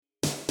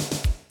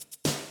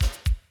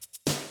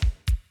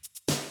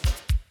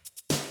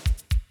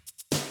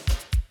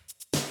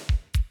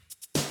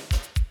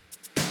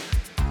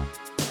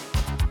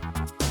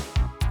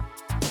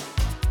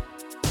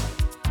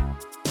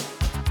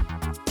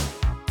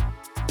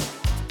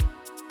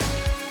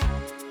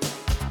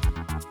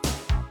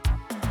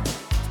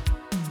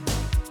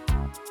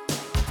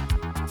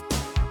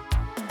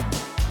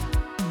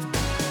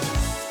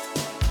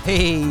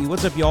Hey,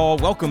 what's up, y'all?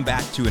 Welcome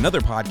back to another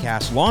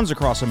podcast, Lawns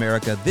Across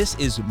America. This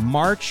is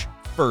March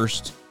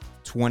 1st,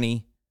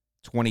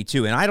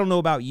 2022. And I don't know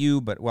about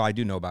you, but, well, I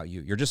do know about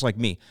you. You're just like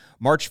me.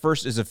 March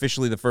 1st is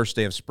officially the first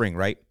day of spring,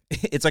 right?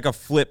 It's like a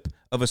flip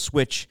of a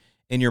switch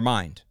in your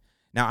mind.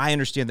 Now, I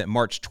understand that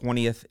March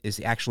 20th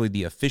is actually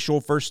the official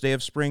first day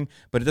of spring,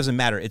 but it doesn't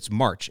matter. It's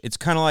March. It's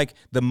kind of like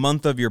the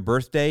month of your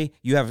birthday.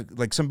 You have,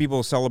 like, some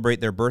people celebrate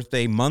their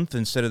birthday month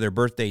instead of their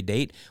birthday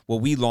date. Well,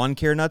 we lawn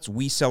care nuts,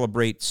 we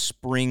celebrate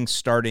spring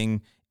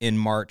starting in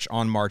March,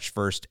 on March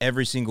 1st,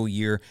 every single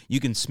year. You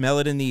can smell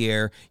it in the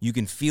air. You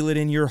can feel it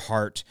in your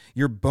heart.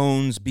 Your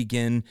bones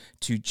begin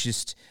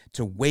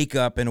to wake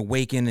up and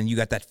awaken, and you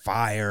got that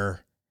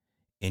fire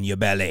in your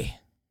belly.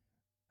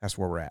 That's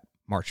where we're at,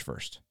 March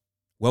 1st.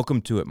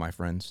 Welcome to it, my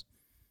friends.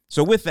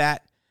 So with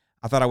that,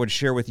 I thought I would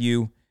share with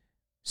you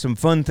some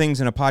fun things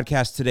in a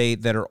podcast today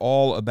that are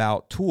all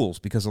about tools,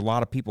 because a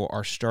lot of people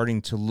are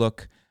starting to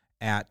look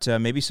at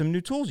maybe some new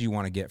tools you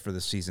want to get for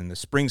the season. The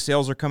spring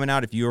sales are coming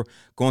out. If you're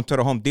going to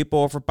the Home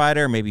Depot for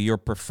Fighter, maybe you're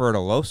preferred a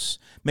Los.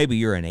 Maybe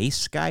you're an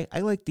Ace guy. I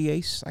like the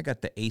Ace. I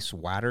got the Ace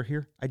water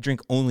here. I drink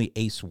only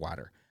Ace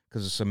water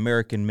because it's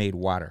American-made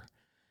water.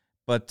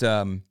 But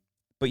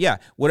yeah,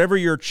 whatever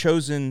your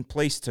chosen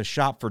place to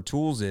shop for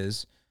tools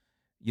is,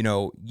 you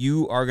know,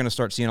 you are going to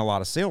start seeing a lot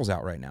of sales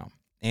out right now.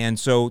 And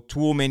so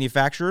tool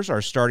manufacturers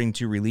are starting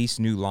to release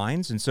new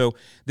lines. And so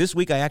this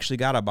week I actually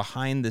got a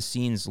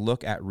behind-the-scenes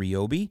look at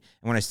Ryobi.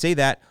 And when I say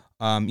that,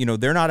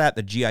 they're not at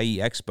the GIE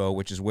Expo,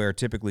 which is where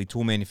typically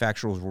tool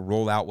manufacturers will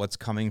roll out what's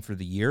coming for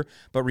the year.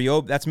 But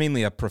Ryobi, that's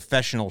mainly a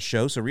professional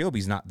show, so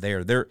Ryobi's not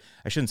there.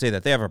 I shouldn't say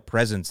that. They have a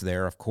presence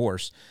there, of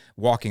course,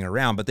 walking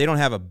around, but they don't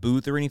have a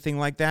booth or anything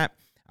like that.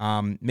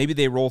 Maybe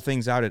they roll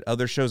things out at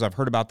other shows. I've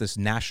heard about this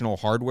National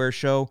Hardware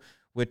Show,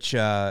 which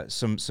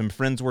some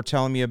friends were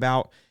telling me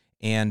about,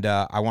 and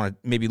I want to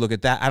maybe look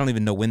at that. I don't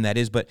even know when that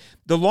is, but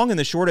the long and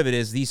the short of it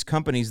is these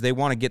companies, they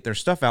want to get their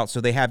stuff out, so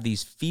they have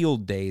these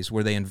field days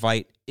where they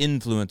invite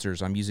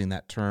influencers. I'm using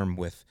that term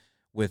with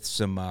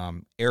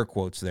some air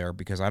quotes there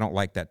because I don't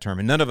like that term,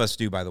 and none of us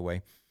do, by the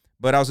way.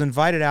 But I was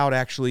invited out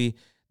actually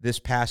this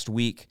past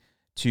week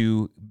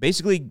to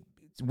basically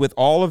with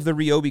all of the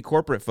Ryobi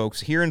corporate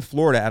folks here in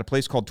Florida at a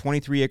place called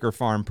 23 Acre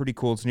Farm. Pretty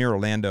cool. It's near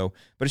Orlando,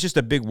 but it's just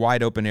a big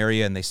wide open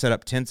area, and they set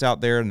up tents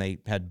out there, and they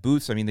had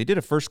booths. I mean, they did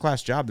a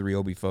first-class job, the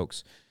Ryobi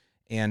folks,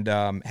 and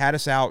had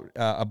us out,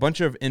 a bunch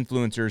of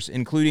influencers,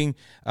 including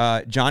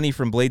Johnny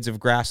from Blades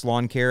of Grass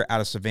Lawn Care out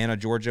of Savannah,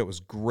 Georgia. It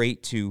was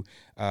great to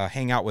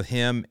hang out with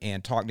him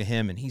and talk to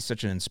him, and he's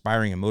such an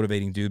inspiring and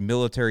motivating dude,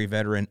 military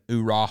veteran,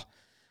 hoorah,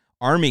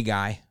 Army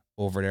guy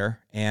over there,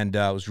 and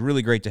it was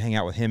really great to hang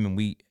out with him, and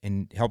we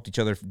helped each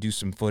other do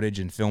some footage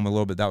and film a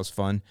little bit. That was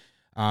fun.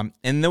 And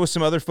there was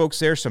some other folks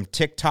there, some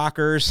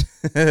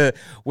TikTokers,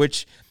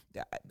 which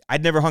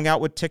I'd never hung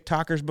out with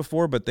TikTokers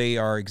before, but they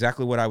are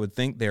exactly what I would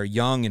think. They're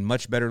young and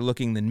much better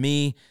looking than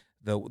me.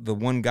 The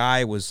one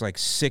guy was like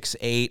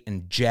 6'8"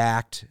 and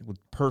jacked with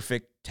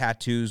perfect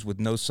tattoos with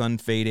no sun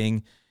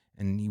fading,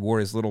 and he wore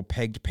his little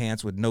pegged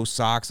pants with no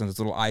socks and his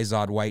little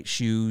Izod white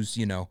shoes,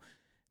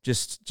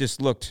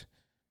 just looked,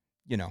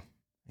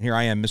 here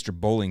I am, Mr.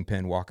 Bowling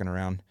Pin, walking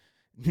around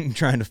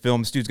trying to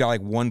film. This dude's got like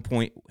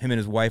him and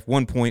his wife,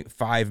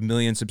 1.5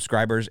 million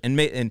subscribers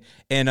and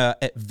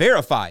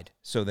verified.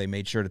 So they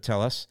made sure to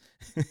tell us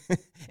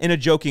in a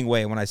joking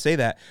way. When I say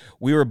that,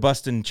 we were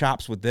busting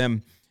chops with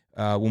them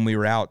when we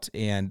were out,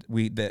 and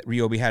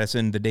Ryobi had us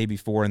in the day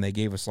before, and they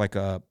gave us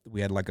we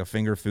had like a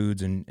finger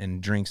foods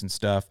and drinks and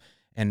stuff,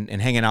 and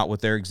hanging out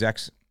with their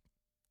execs.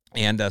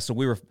 And so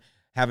we were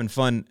having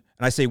fun.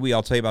 And I say we,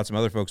 I'll tell you about some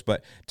other folks,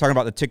 but talking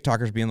about the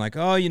TikTokers being like,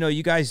 oh,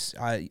 you guys,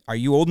 are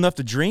you old enough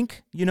to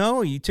drink?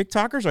 Are you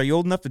TikTokers? Are you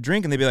old enough to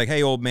drink? And they'd be like,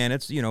 hey, old man,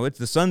 it's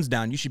the sun's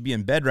down. You should be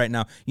in bed right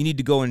now. You need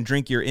to go and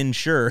drink your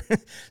Ensure.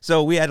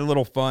 So we had a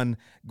little fun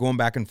going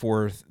back and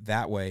forth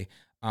that way.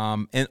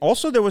 And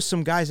also there was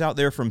some guys out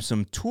there from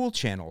some tool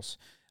channels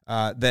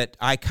that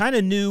I kind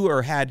of knew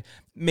or had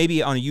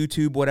maybe on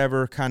YouTube,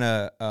 whatever, kind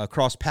of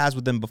crossed paths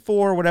with them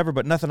before, whatever,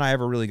 but nothing I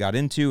ever really got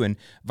into, and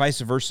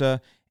vice versa.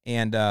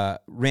 And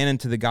ran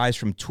into the guys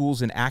from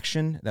Tools in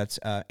Action. That's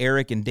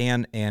Eric and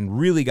Dan, and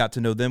really got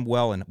to know them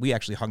well. And we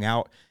actually hung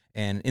out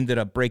and ended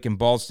up breaking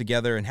balls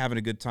together and having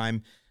a good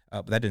time.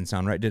 But that didn't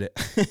sound right, did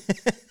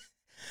it?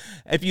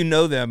 If you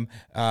know them,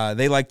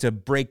 they like to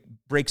break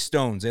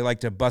stones. They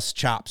like to bust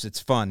chops. It's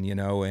fun,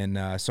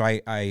 and so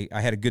I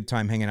had a good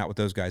time hanging out with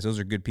those guys. Those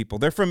are good people.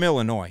 They're from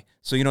Illinois,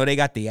 so they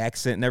got the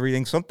accent and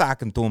everything. So I'm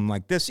talking to them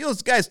like this.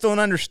 Those guys don't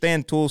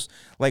understand tools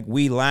like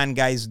we land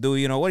guys do.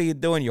 What are you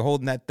doing? You're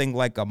holding that thing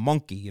like a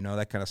monkey,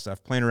 that kind of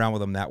stuff. Playing around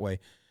with them that way.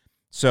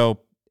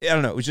 So I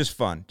don't know. It was just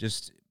fun.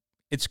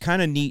 It's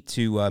kind of neat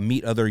to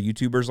meet other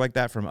YouTubers like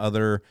that from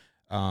other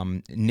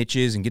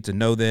niches and get to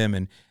know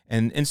them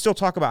and still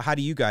talk about how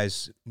do you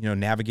guys,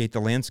 navigate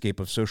the landscape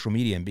of social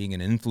media and being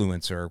an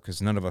influencer,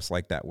 because none of us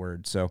like that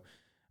word. So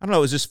I don't know.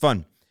 It was just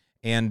fun.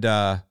 And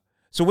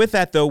so with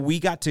that, though,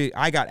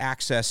 I got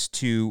access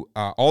to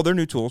all their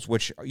new tools,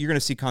 which you're going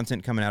to see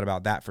content coming out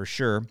about that for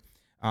sure.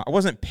 I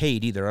wasn't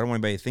paid either. I don't want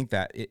anybody to think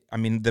that.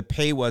 The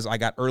pay was I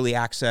got early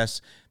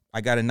access.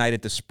 I got a night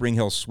at the Spring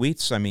Hill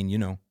Suites. I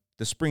mean,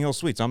 the Spring Hill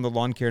Suites. I'm the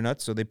lawn care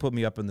nut, so they put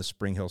me up in the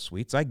Spring Hill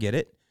Suites. I get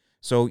it.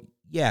 So,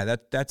 yeah,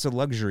 that's a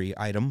luxury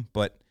item.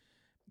 But,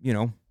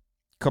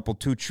 couple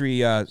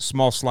 2-3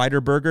 small slider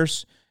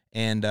burgers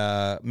and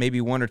maybe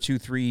 1 or 2,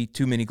 3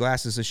 too many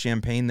glasses of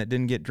champagne that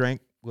didn't get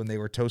drank when they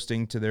were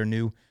toasting to their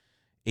new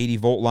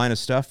 80-volt line of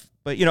stuff.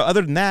 But,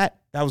 other than that,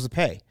 that was the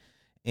pay.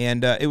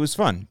 And it was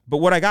fun. But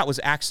what I got was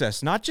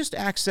access, not just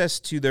access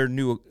to their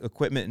new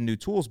equipment and new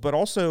tools, but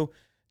also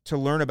to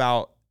learn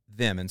about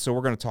them. And so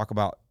we're going to talk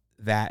about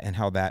that and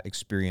how that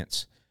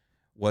experience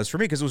was for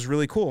me, because it was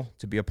really cool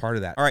to be a part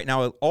of that. All right,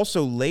 now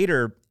also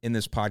later in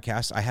this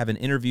podcast, I have an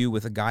interview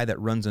with a guy that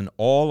runs an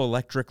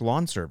all-electric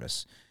lawn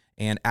service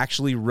and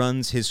actually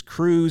runs his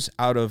crews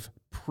out of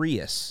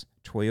Prius,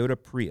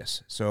 Toyota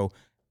Prius. So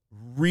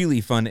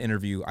really fun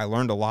interview. I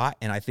learned a lot,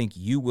 and I think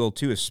you will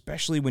too,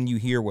 especially when you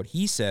hear what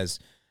he says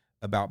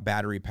about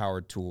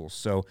battery-powered tools.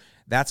 So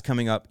that's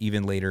coming up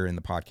even later in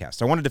the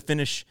podcast. I wanted to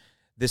finish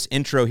this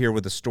intro here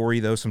with a story,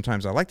 though.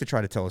 Sometimes I like to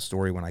try to tell a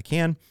story when I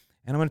can,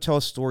 and I'm going to tell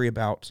a story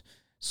about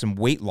some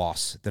weight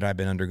loss that I've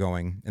been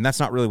undergoing. And that's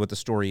not really what the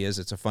story is.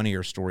 It's a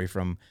funnier story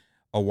from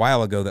a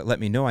while ago that let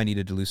me know I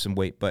needed to lose some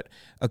weight. But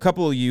a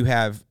couple of you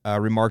have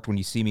remarked when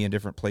you see me in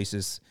different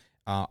places,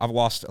 I've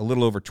lost a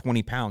little over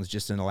 20 pounds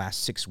just in the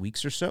last 6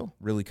 weeks or so,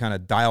 really kind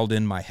of dialed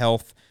in my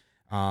health.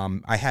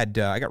 I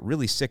got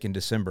really sick in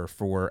December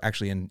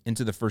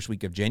into the first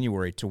week of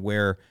January, to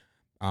where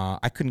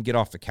I couldn't get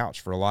off the couch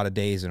for a lot of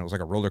days, and it was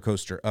like a roller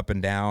coaster up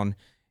and down.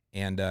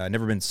 And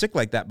never been sick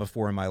like that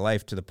before in my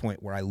life, to the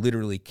point where I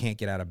literally can't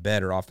get out of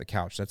bed or off the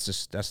couch.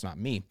 That's not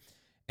me.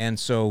 And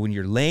so when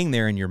you're laying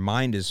there and your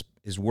mind is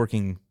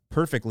working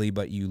perfectly,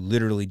 but you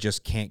literally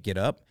just can't get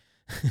up.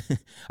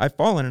 I've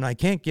fallen and I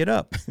can't get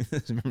up.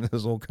 Remember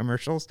those old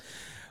commercials?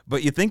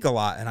 But you think a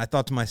lot. And I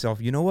thought to myself,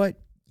 you know what?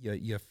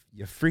 You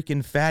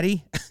freaking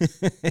fatty.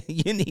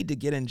 You need to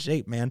get in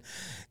shape, man.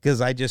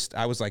 Because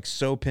I was like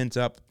so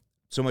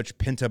much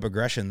pent up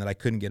aggression that I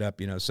couldn't get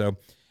up, So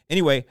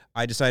anyway,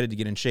 I decided to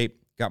get in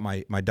shape, got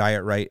my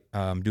diet right,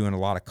 doing a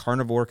lot of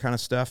carnivore kind of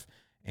stuff,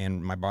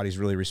 and my body's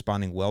really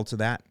responding well to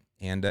that.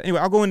 And anyway,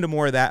 I'll go into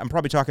more of that. I'm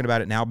probably talking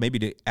about it now, maybe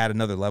to add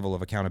another level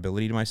of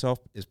accountability to myself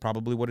is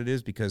probably what it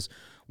is, because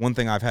one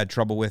thing I've had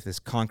trouble with is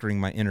conquering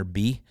my inner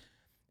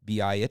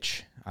B-I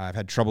itch. I've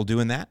had trouble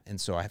doing that,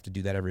 and so I have to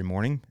do that every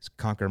morning, is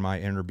conquer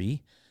my inner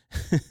B.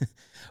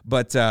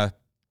 But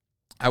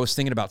I was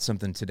thinking about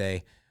something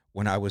today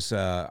when I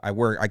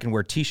can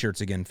wear T-shirts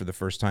again for the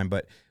first time,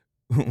 but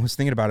I was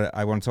thinking about it.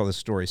 I want to tell this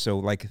story. So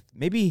like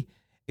maybe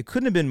it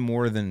couldn't have been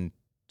more than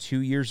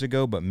 2 years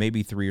ago, but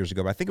maybe 3 years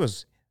ago. But I think it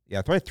was,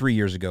 probably 3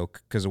 years ago,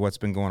 because of what's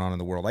been going on in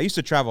the world. I used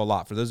to travel a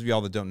lot. For those of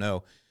y'all that don't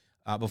know,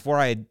 before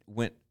I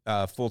went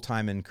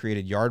full-time and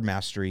created Yard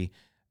Mastery,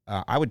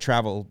 I would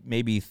travel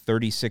maybe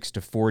 36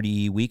 to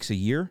 40 weeks a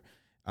year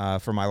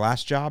for my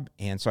last job.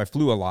 And so I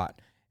flew a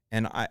lot.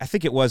 And I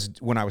think it was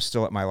when I was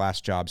still at my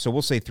last job. So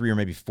we'll say 3 or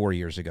maybe 4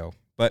 years ago.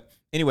 But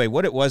anyway,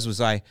 what it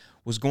was I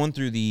was going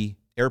through the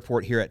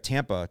airport here at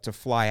Tampa to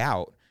fly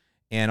out,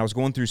 and I was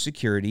going through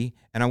security,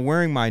 and I'm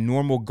wearing my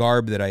normal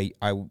garb that I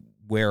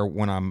wear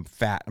when I'm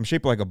fat. I'm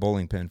shaped like a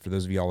bowling pin, for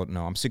those of y'all that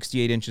know. I'm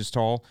 68 inches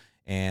tall,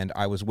 and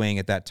I was weighing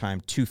at that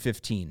time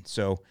 215.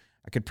 So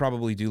I could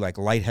probably do like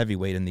light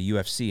heavyweight in the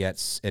UFC at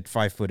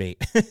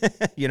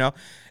 5'8",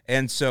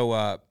 And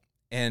so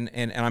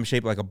and I'm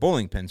shaped like a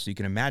bowling pin, so you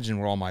can imagine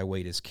where all my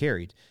weight is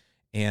carried.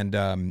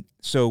 And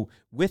so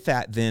with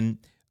that, then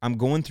I'm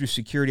going through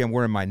security. I'm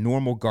wearing my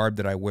normal garb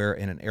that I wear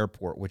in an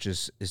airport, which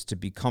is to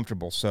be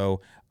comfortable.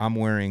 So I'm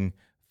wearing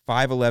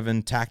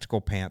 5'11" tactical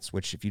pants,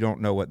 which, if you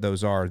don't know what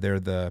those are, they're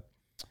the,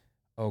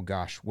 I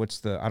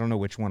don't know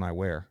which one I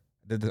wear.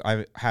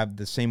 I have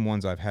the same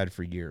ones I've had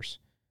for years.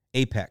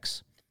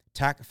 Apex.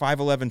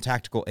 5'11"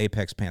 tactical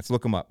Apex pants.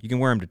 Look them up. You can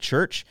wear them to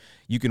church,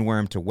 you can wear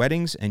them to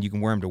weddings, and you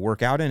can wear them to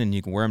work out in, and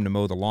you can wear them to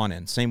mow the lawn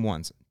in. Same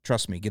ones.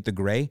 Trust me, get the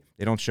gray.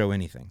 They don't show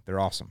anything. They're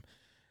awesome.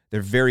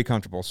 They're very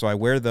comfortable. So I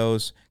wear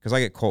those because I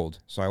get cold.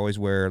 So I always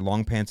wear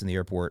long pants in the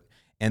airport.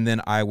 And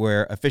then I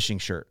wear a fishing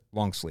shirt,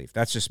 long sleeve.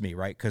 That's just me,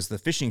 right? Because the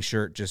fishing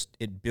shirt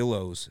it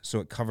billows, so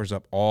it covers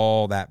up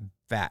all that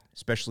fat,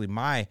 especially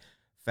my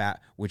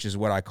fat, which is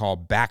what I call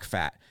back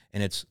fat.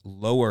 And it's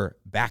lower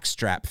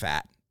backstrap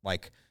fat,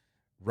 like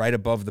right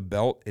above the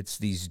belt. It's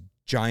these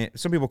giant,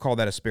 some people call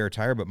that a spare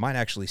tire, but mine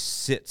actually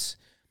sits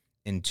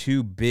in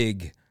two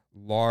big,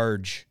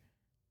 large,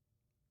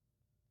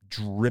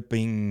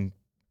 dripping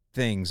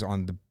things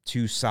on the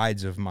two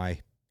sides of my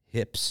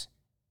hips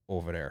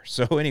over there.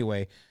 So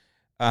anyway,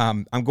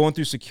 I'm going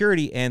through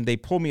security, and they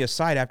pull me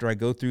aside after I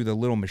go through the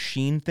little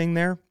machine thing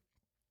there,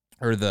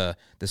 or the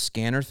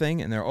scanner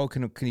thing, and they're,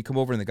 can you come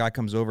over? And the guy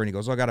comes over, and he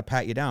goes, I got to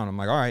pat you down. I'm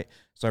like, all right.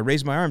 So I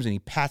raise my arms, and he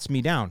pats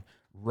me down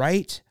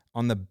right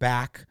on the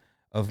back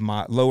of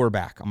my lower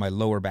back,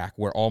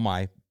 where all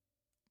my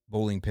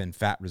bowling pin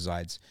fat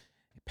resides.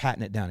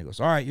 Patting it down. He goes,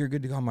 all right, you're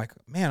good to go. I'm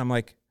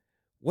like,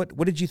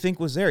 what did you think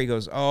was there? He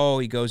goes,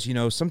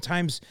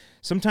 sometimes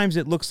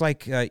it looks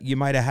like you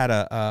might have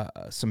had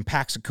some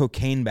packs of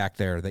cocaine back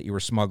there that you were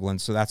smuggling,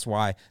 so that's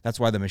why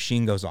the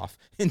machine goes off.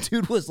 And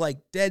dude was like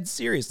dead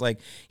serious. Like,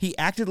 he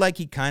acted like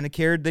he kind of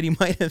cared that he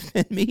might have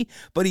been me,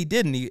 but he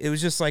didn't. It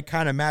was just like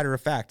kind of matter of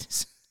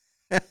fact.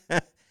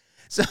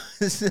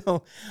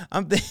 So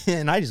I'm thinking,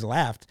 and I just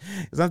laughed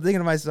because I'm thinking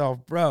to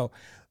myself, bro,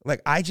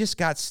 like, I just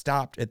got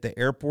stopped at the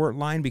airport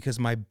line because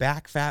my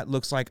back fat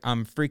looks like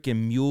I'm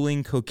freaking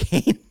muling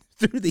cocaine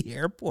through the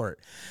airport.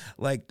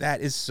 Like, that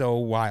is so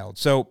wild.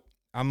 So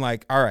I'm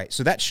like, all right,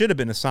 so that should have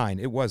been a sign.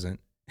 It wasn't.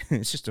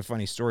 It's just a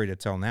funny story to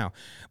tell now.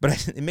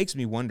 But it makes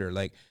me wonder,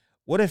 like,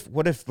 what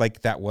if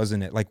like that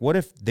wasn't it? Like, what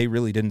if they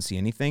really didn't see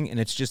anything and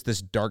it's just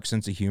this dark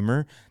sense of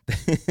humor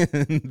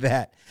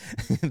that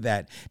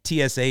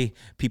TSA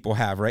people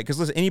have, right? Because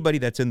listen, anybody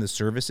that's in the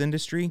service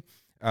industry,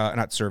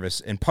 not service,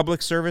 in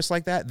public service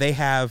like that, they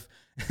have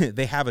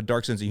a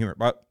dark sense of humor.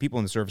 But people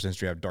in the service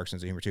industry have a dark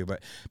sense of humor too.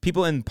 But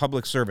people in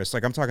public service,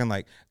 like I'm talking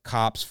like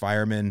cops,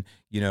 firemen,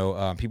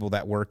 people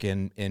that work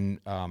in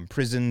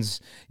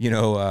prisons,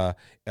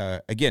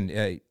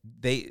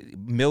 they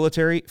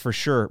military for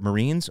sure.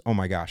 Marines, oh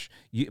my gosh,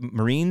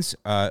 Marines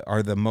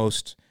are the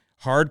most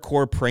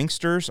hardcore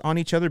pranksters on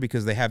each other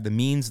because they have the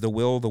means, the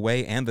will, the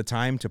way, and the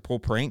time to pull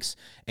pranks,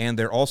 and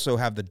they also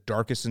have the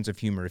darkest sense of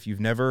humor. If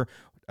you've never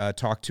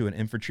talk to an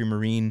infantry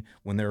Marine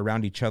when they're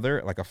around each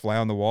other, like a fly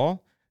on the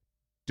wall,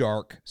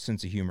 dark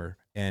sense of humor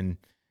and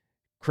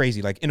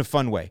crazy, like in a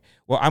fun way.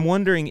 Well, I'm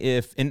wondering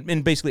if,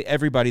 and basically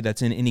everybody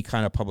that's in any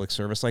kind of public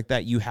service like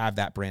that, you have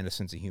that brand of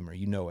sense of humor.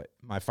 You know it.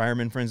 My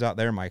fireman friends out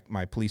there, my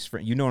police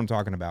friend, you know what I'm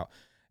talking about.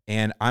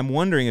 And I'm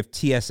wondering if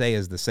TSA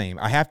is the same.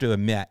 I have to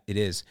admit it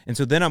is. And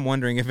so then I'm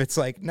wondering if it's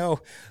like, no,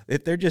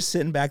 if they're just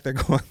sitting back there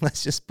going,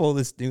 let's just pull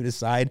this dude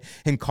aside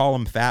and call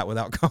him fat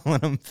without calling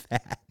him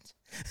fat.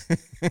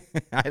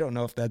 I don't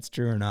know if that's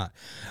true or not,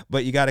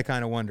 but you got to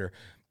kind of wonder.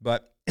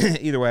 But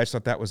either way, I just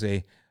thought that was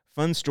a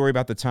fun story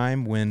about the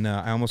time when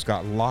I almost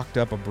got locked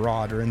up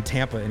abroad, or in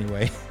Tampa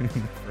anyway,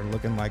 for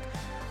looking like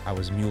I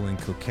was muling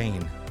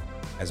cocaine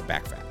as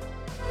back fat.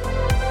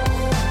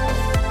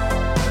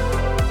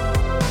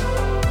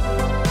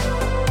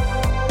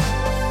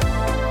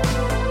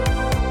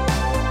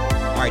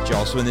 All right,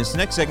 y'all. So in this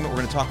next segment, we're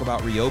going to talk about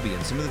Ryobi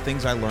and some of the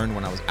things I learned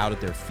when I was out at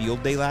their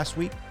field day last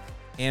week.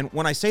 And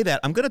when I say that,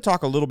 I'm going to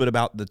talk a little bit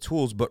about the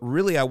tools, but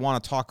really I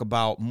want to talk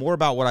more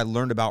about what I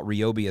learned about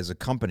Ryobi as a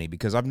company,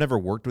 because I've never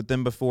worked with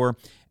them before.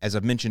 As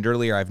I've mentioned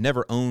earlier, I've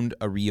never owned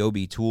a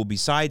Ryobi tool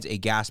besides a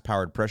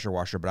gas-powered pressure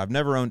washer, but I've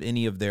never owned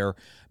any of their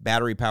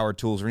battery-powered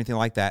tools or anything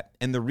like that.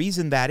 And the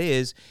reason that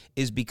is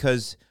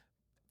because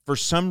for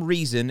some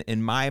reason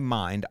in my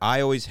mind,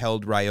 I always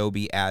held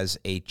Ryobi as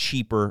a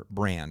cheaper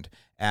brand,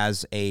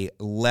 as a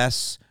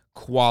less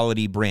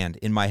quality brand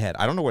in my head.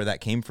 I don't know where that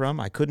came from.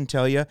 I couldn't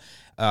tell you.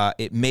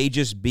 It may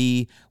just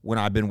be when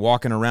I've been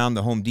walking around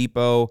the Home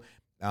Depot.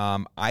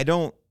 I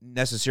don't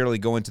necessarily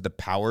go into the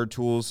power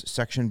tools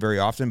section very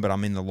often, but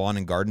I'm in the lawn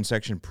and garden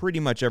section pretty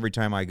much every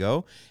time I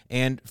go.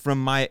 And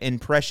from my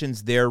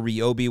impressions there,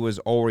 Ryobi was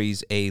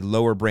always a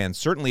lower brand.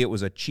 Certainly it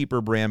was a cheaper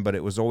brand, but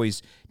it was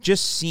always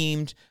just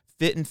seemed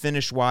fit and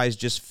finish wise,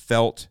 just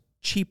felt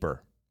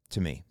cheaper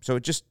to me. So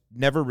it just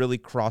never really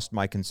crossed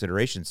my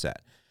consideration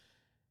set.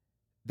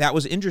 That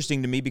was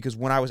interesting to me because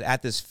when I was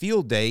at this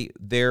field day,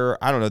 they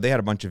had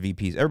a bunch of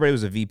VPs. Everybody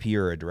was a VP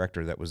or a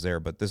director that was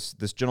there, but this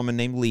gentleman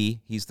named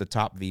Lee, he's the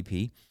top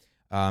VP.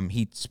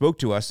 He spoke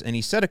to us, and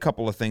he said a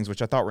couple of things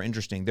which I thought were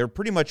interesting. They're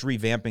pretty much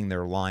revamping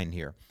their line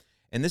here.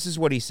 And this is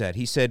what he said.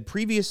 He said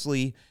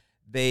previously,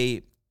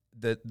 the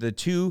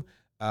two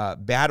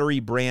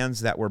battery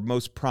brands that were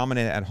most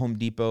prominent at Home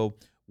Depot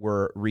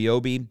were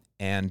Ryobi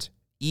and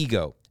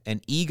Ego.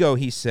 And Ego,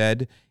 he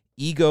said,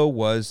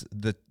 was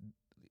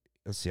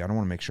let's see, I don't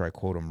want to make sure I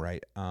quote him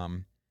right.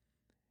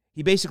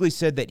 He basically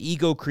said that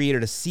Ego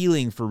created a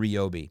ceiling for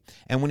Ryobi.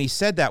 And when he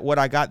said that, what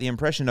I got the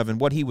impression of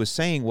and what he was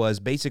saying was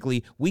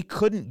basically we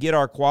couldn't get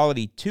our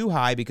quality too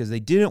high because they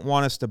didn't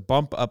want us to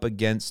bump up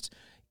against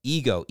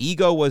Ego.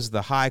 Ego was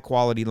the high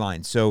quality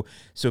line. So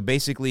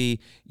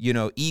basically,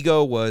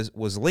 Ego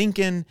was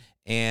Lincoln,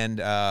 and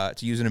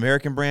to use an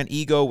American brand,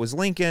 Ego was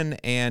Lincoln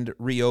and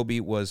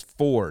Ryobi was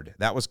Ford.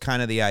 That was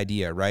kind of the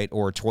idea, right?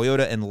 Or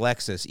Toyota and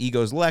Lexus.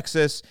 Ego's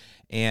Lexus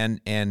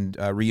and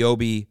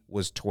Ryobi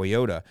was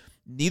Toyota.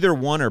 Neither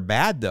one are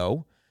bad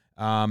though.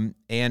 But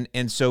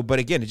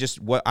again, it's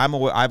just what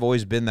I've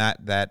always been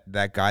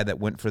that guy that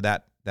went for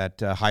that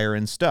higher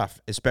end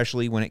stuff,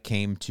 especially when it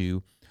came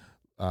to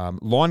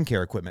lawn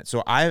care equipment.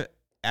 So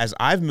as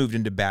I've moved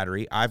into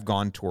battery, I've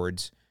gone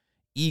towards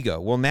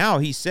Ego. Well, now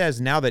he says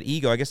that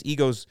Ego, I guess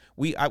Ego's,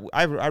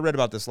 I read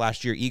about this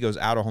last year. Ego's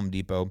out of Home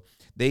Depot.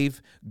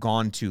 They've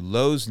gone to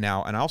Lowe's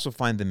now, and I also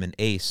find them in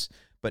Ace.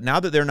 But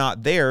now that they're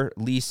not there,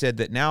 Lee said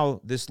that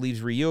now this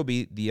leaves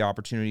Ryobi the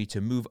opportunity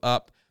to move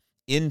up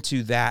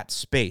into that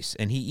space.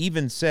 And he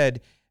even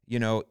said,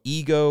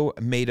 Ego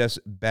made us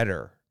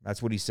better.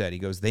 That's what he said. He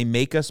goes, they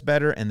make us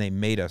better and they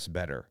made us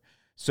better.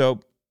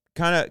 So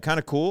kind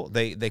of cool.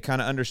 They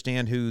kind of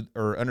understand who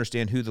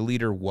the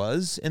leader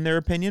was in their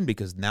opinion,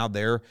 because now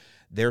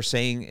they're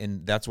saying,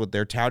 and that's what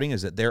they're touting,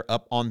 is that they're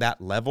up on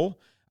that level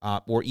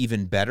or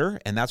even better.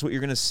 And that's what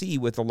you're going to see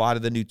with a lot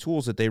of the new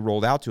tools that they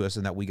rolled out to us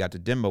and that we got to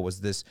demo,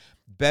 was this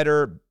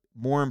better,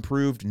 more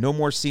improved, no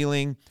more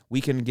ceiling.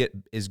 We can get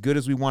as good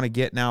as we want to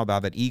get now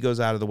that ego's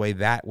out of the way.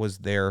 That was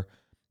their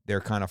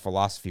kind of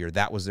philosophy, or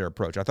that was their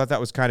approach. I thought that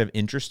was kind of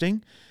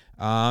interesting.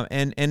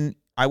 And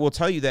I will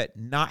tell you that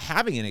not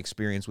having an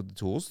experience with the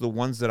tools, the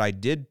ones that I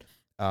did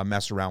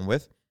mess around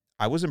with,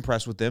 I was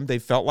impressed with them. They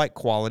felt like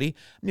quality.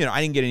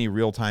 I didn't get any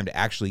real time to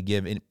actually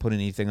put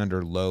anything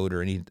under load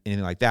or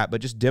anything like that,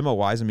 but just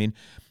demo-wise, when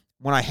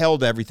I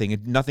held everything,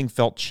 nothing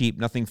felt cheap,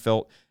 nothing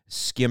felt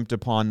skimped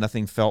upon,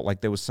 nothing felt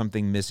like there was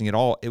something missing at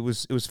all. It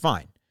was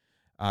fine,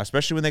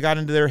 especially when they got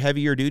into their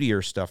heavier duty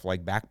stuff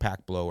like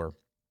backpack blower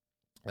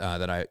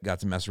that I got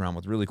to mess around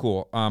with. Really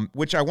cool,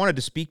 which I wanted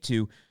to speak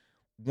to.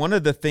 One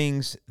of the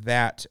things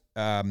that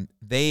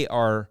they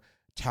are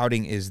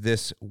touting is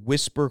this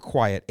Whisper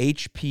Quiet,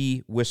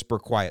 HP Whisper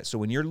Quiet. So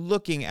when you're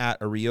looking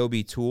at a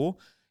Ryobi tool,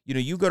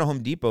 you go to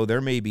Home Depot,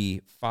 there may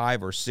be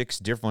 5 or 6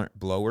 different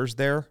blowers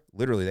there.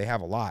 Literally, they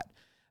have a lot.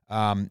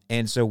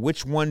 And so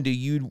which one do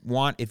you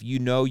want? If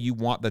you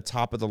want the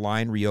top of the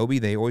line Ryobi,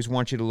 they always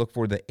want you to look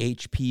for the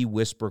HP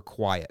Whisper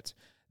Quiet.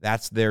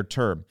 That's their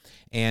term.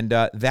 And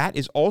that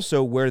is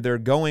also where they're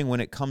going when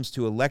it comes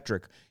to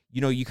electric.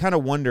 You kind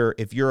of wonder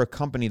if you're a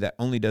company that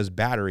only does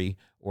battery,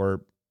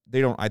 or they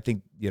don't. I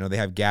think, they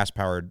have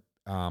gas-powered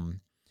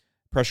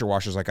pressure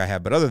washers like I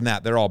have. But other than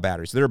that, they're all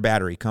batteries. They're a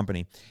battery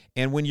company.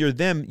 And when you're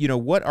them,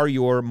 what are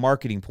your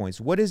marketing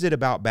points? What is it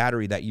about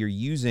battery that you're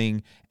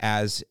using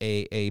as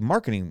a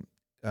marketing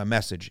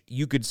message?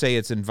 You could say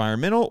it's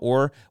environmental,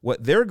 or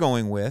what they're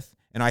going with,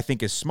 and I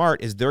think is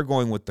smart, is they're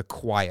going with the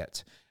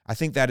quiet. I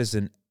think that is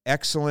an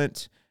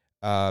excellent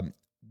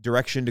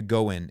direction to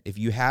go in. If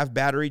you have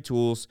battery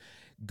tools,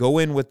 go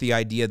in with the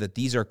idea that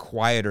these are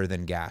quieter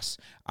than gas.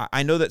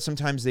 I know that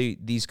sometimes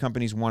these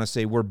companies want to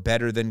say we're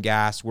better than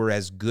gas, we're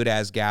as good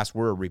as gas,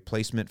 we're a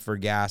replacement for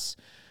gas.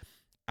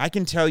 I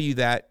can tell you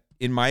that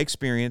in my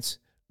experience,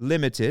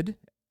 limited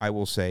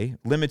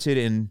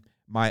in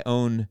my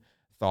own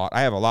thought.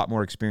 I have a lot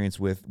more experience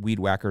with weed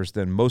whackers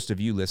than most of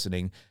you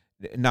listening.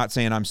 Not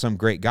saying I'm some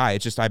great guy.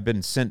 It's just I've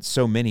been sent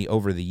so many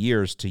over the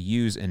years to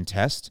use and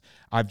test.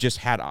 I've just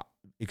had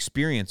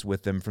experience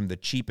with them from the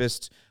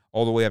cheapest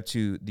all the way up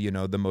to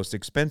the most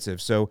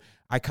expensive. So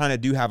I kind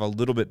of do have a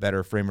little bit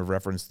better frame of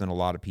reference than a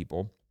lot of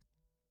people.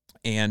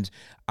 And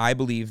I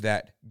believe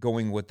that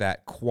going with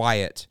that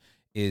quiet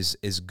is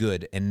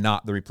good and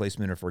not the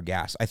replacement for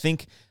gas. I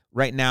think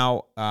right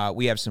now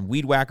we have some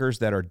weed whackers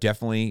that are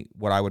definitely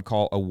what I would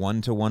call a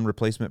 1-to-1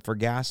 replacement for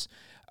gas.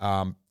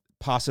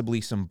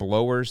 Possibly some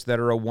blowers that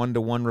are a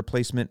 1-to-1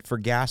 replacement for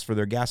gas, for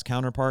their gas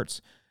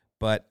counterparts.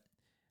 But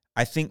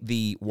I think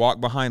the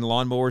walk-behind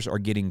lawnmowers are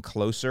getting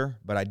closer,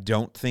 but I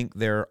don't think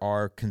there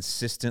are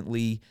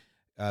consistently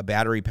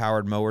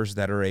battery-powered mowers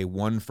that are a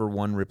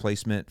 1-for-1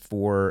 replacement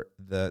for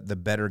the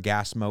better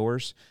gas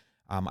mowers.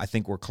 I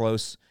think we're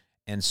close,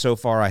 and so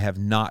far I have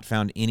not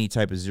found any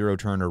type of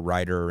zero-turn or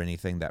rider or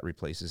anything that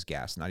replaces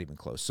gas, not even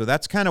close. So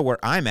that's kind of where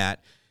I'm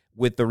at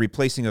with the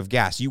replacing of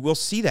gas. You will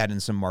see that in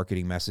some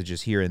marketing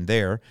messages here and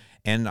there,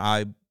 and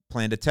I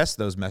plan to test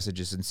those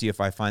messages and see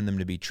if I find them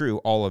to be true,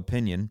 all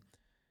opinion.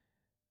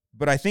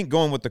 But I think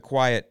going with the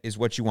quiet is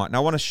what you want. Now,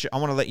 I want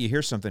to let you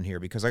hear something here,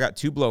 because I got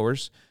 2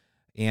 blowers,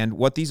 and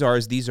what these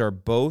are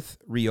both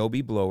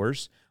Ryobi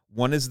blowers.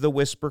 One is the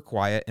Whisper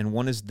Quiet, and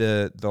one is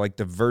the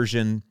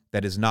version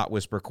that is not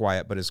Whisper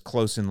Quiet, but is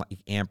close in like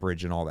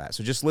amperage and all that.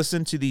 So just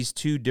listen to these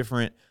 2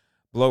 different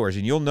blowers,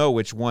 and you'll know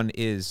which one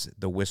is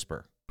the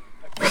Whisper.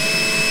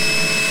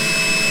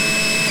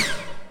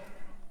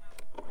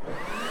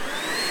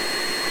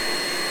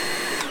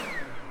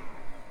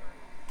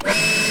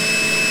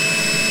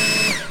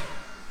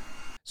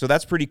 So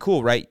that's pretty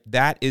cool, right?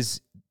 That is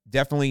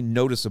definitely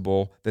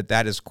noticeable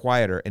that is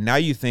quieter. And now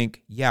you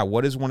think,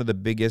 what is one of the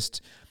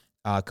biggest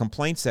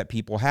complaints that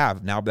people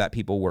have now that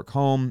people work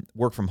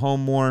from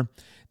home more?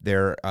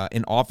 They're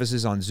in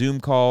offices on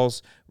Zoom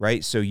calls,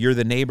 right? So you're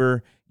the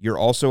neighbor. You're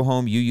also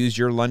home. You use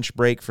your lunch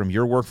break from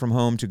your work from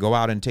home to go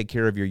out and take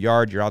care of your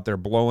yard. You're out there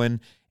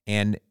blowing,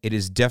 and it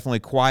is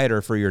definitely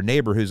quieter for your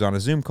neighbor who's on a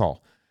Zoom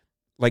call.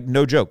 Like,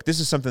 no joke. This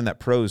is something that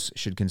pros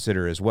should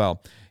consider as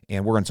well.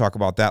 And we're going to talk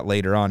about that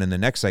later on in the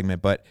next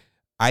segment. But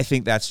I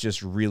think that's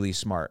just really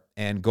smart.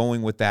 And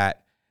going with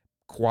that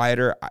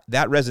quieter,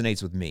 that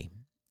resonates with me,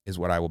 is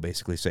what I will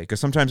basically say. Because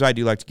sometimes I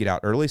do like to get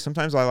out early.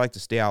 Sometimes I like to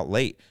stay out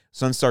late.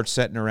 Sun starts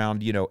setting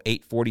around,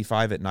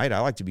 8:45 at night. I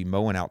like to be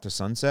mowing out to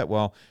sunset.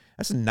 Well,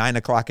 that's 9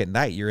 o'clock at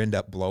night. You end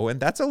up blowing.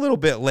 That's a little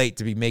bit late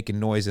to be making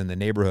noise in the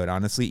neighborhood,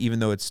 honestly, even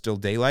though it's still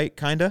daylight,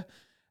 kind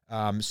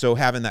of. So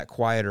having that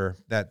quieter,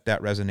 that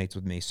resonates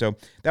with me. So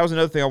that was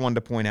another thing I wanted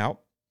to point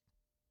out.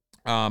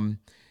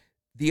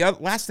 The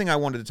last thing I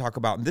wanted to talk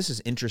about, and this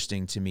is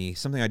interesting to me,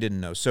 something I didn't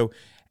know. So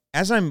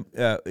as I'm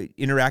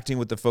interacting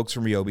with the folks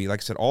from Ryobi, like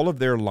I said, all of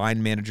their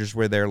line managers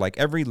were there. Like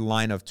every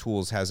line of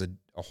tools has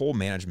a whole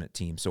management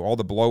team. So all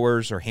the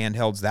blowers or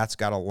handhelds, that's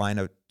got a line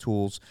of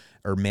tools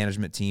or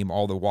management team.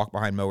 All the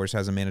walk-behind mowers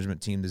has a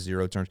management team, the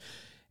zero turns.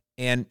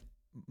 And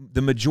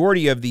the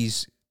majority of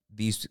these,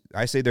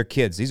 I say they're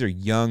kids. These are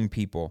young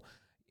people.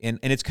 And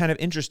it's kind of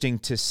interesting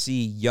to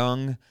see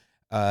young,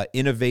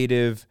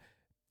 innovative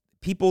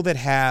people that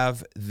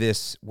have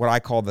this, what I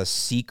call the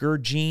seeker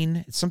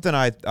gene. It's something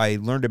I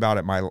learned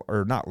about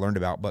not learned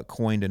about, but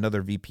coined.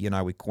 Another VP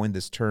and we coined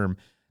this term,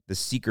 the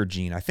seeker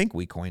gene. I think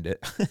we coined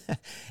it.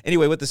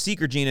 Anyway, what the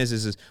seeker gene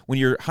is when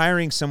you're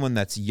hiring someone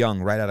that's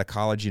young, right out of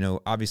college,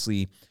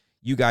 obviously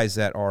you guys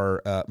that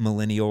are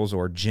millennials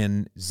or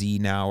Gen Z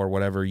now or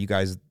whatever, you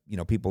guys,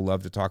 people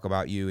love to talk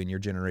about you and your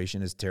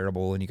generation is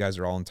terrible and you guys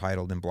are all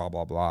entitled and blah,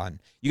 blah, blah. And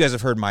you guys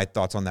have heard my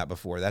thoughts on that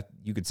before. That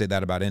you could say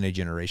that about any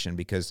generation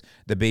because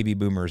the baby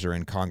boomers are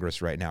in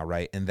Congress right now,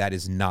 right? And that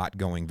is not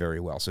going very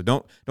well. So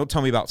don't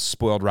tell me about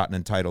spoiled, rotten,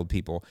 entitled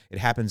people. It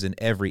happens in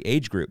every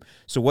age group.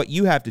 So what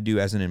you have to do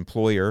as an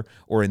employer,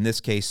 or in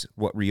this case,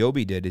 what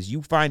Ryobi did, is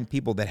you find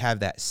people that have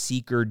that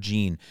seeker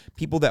gene,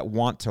 people that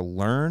want to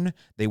learn,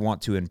 they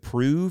want to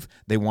improve,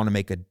 they want to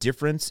make a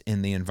difference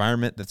in the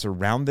environment that's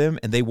around them,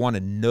 and they want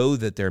to know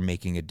that they're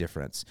making a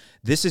difference.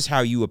 This is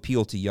how you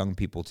appeal to young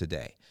people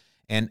today.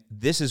 And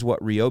this is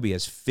what Ryobi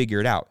has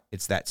figured out.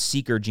 It's that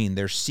seeker gene.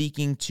 They're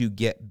seeking to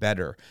get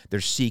better. They're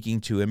seeking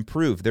to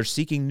improve. They're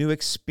seeking new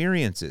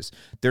experiences.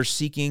 They're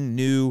seeking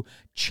new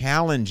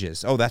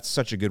challenges. Oh, that's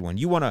such a good one.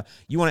 You want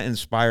to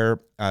inspire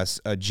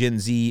a Gen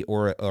Z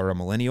or a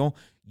millennial.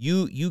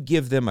 You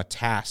give them a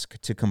task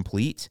to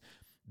complete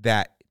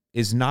that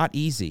is not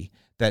easy,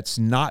 that's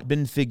not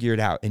been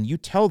figured out, and you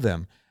tell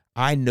them,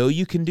 I know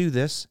you can do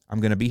this. I'm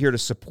going to be here to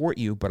support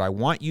you, but I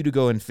want you to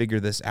go and figure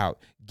this out.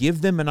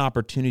 Give them an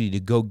opportunity to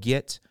go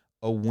get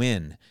a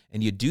win.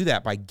 And you do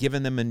that by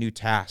giving them a new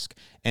task.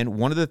 And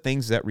one of the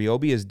things that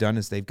Ryobi has done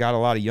is they've got a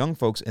lot of young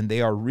folks and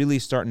they are really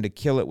starting to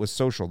kill it with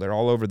social. They're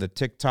all over the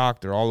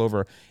TikTok. They're all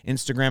over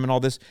Instagram and all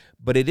this.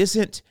 But it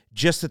isn't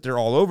just that they're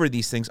all over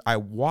these things. I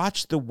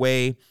watch the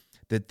way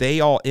that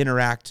they all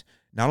interact,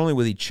 not only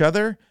with each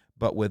other,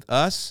 but with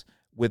us,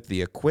 with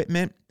the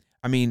equipment.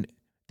 I mean,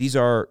 these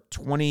are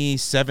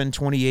 27,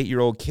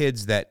 28-year-old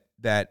kids that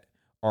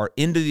are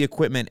into the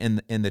equipment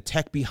and the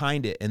tech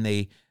behind it, and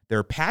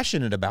they're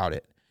passionate about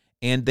it.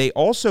 And they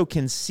also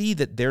can see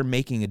that they're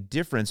making a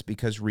difference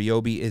because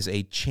Ryobi is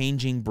a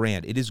changing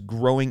brand. It is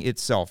growing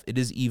itself. It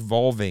is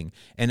evolving,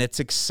 and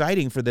it's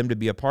exciting for them to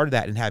be a part of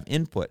that and have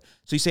input.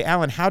 So you say,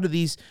 Alan, how do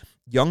these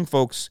young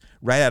folks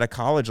right out of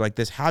college like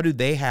this, how do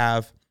they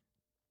have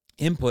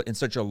input in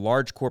such a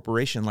large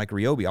corporation like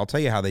Ryobi? I'll tell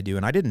you how they do,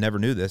 and I never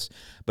knew this,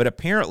 but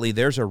apparently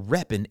there's a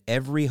rep in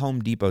every Home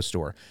Depot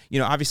store.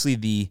 Obviously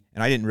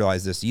and I didn't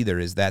realize this either,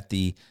 is that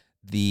the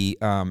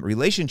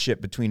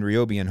relationship between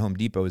Ryobi and Home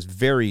Depot is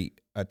very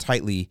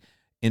tightly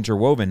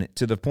interwoven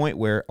to the point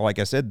where, like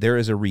I said, there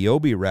is a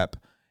Ryobi rep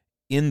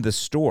in the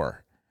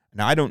store.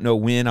 Now, I don't know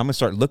when. I'm going to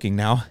start looking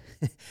now.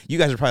 You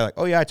guys are probably like,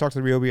 oh yeah, I talk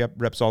to the Ryobi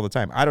reps all the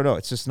time. I don't know.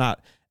 It's just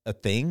not a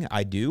thing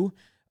I do.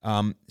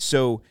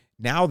 So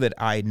now that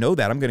I know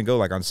that, I'm going to go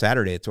like on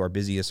Saturday to our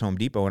busiest Home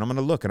Depot, and I'm going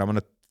to look and I'm going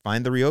to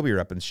find the Ryobi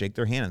rep and shake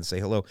their hand and say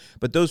hello.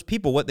 But those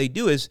people, what they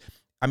do is,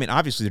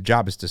 obviously their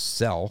job is to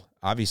sell.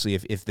 Obviously,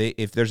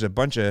 if there's a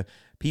bunch of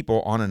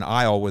people on an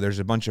aisle where there's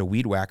a bunch of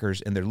weed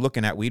whackers and they're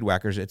looking at weed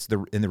whackers, and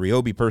the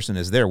Ryobi person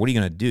is there, what are you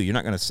going to do? You're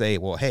not going to say,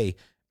 well, hey,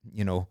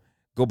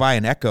 go buy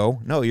an Echo.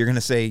 No, you're going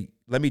to say,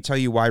 let me tell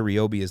you why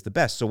Ryobi is the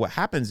best. So what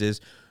happens is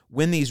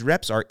when these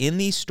reps are in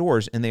these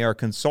stores and they are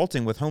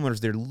consulting with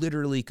homeowners, they're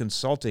literally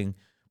consulting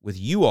with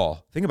you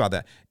all. Think about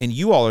that. And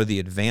you all are the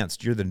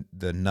advanced. You're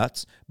the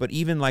nuts. But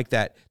even like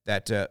that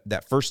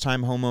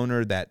first-time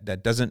homeowner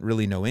that doesn't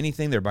really know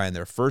anything, they're buying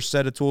their first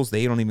set of tools.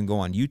 They don't even go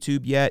on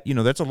YouTube yet.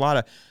 That's a lot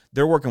of,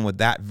 they're working with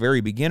that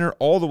very beginner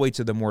all the way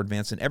to the more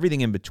advanced and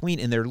everything in between.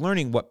 And they're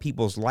learning what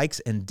people's likes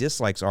and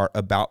dislikes are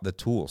about the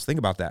tools. Think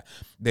about that.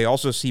 They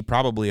also see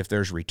probably if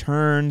there's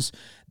returns,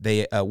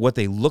 what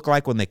they look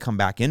like when they come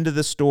back into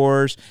the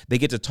stores. They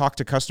get to talk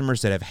to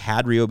customers that have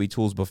had Ryobi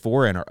tools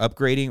before and are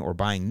upgrading or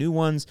buying new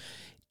ones.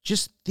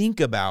 Just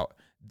think about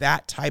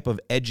that type of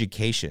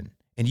education.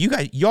 And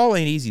y'all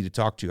ain't easy to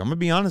talk to. I'm going to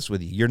be honest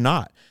with you. You're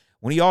not.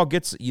 When y'all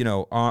gets,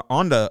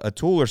 onto a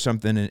tool or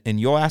something and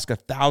you'll ask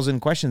 1,000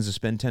 questions to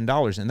spend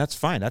 $10, and that's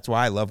fine. That's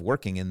why I love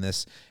working in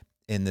DIY.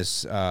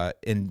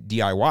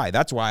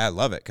 That's why I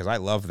love it, because I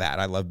love that.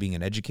 I love being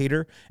an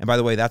educator. And by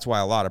the way, that's why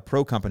a lot of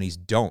pro companies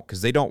don't,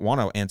 because they don't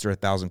want to answer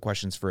 1,000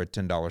 questions for a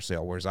 $10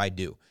 sale, whereas I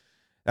do.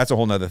 That's a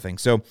whole nother thing.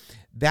 So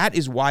that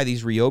is why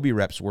these Ryobi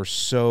reps were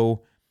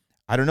so,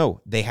 I don't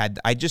know,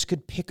 I just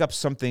could pick up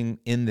something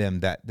in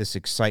them, that this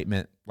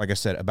excitement, like I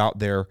said, about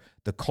the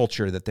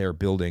culture that they're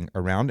building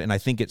around. And I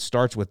think it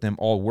starts with them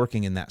all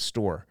working in that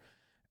store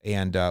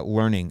and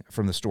learning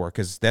from the store,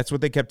 because that's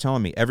what they kept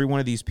telling me. Every one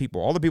of these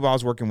people, all the people I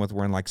was working with,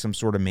 were in like some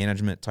sort of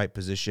management type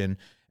position.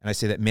 And I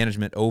say that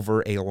management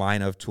over a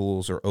line of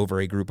tools or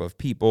over a group of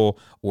people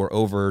or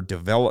over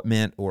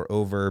development or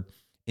over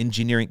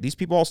engineering. These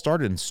people all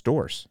started in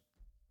stores.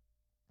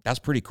 That's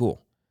pretty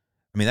cool.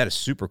 I mean, that is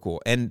super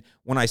cool. And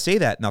when I say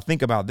that, now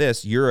think about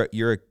this: you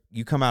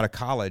come out of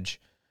college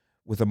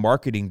with a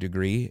marketing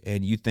degree,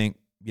 and you think,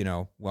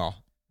 well,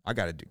 I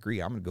got a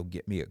degree. I'm gonna go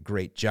get me a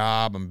great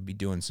job. I'm gonna be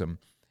doing some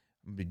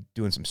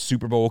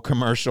Super Bowl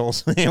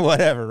commercials,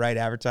 whatever, right?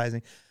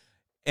 Advertising.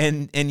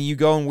 And you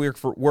go and work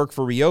for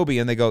Ryobi,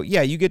 and they go,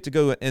 yeah, you get to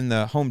go in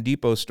the Home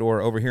Depot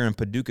store over here in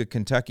Paducah,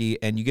 Kentucky,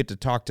 and you get to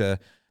talk to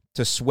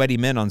sweaty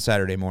men on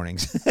Saturday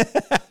mornings.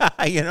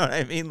 You know what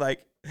I mean?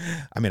 Like,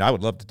 I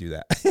would love to do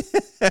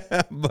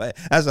that, but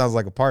that sounds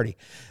like a party.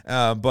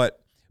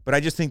 But I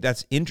just think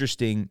that's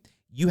interesting.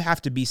 You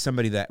have to be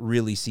somebody that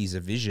really sees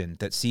a vision,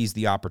 that sees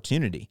the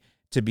opportunity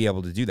to be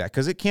able to do that,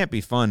 because it can't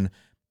be fun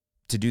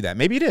to do that.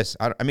 Maybe it is.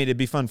 It'd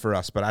be fun for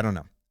us, but I don't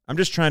know. I'm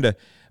just trying to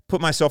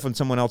put myself in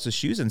someone else's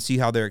shoes and see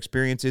how their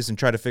experience is and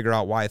try to figure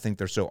out why I think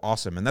they're so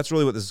awesome. And that's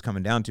really what this is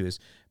coming down to, is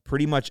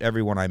pretty much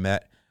everyone I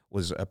met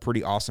was a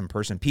pretty awesome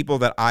person. People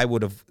that I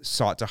would have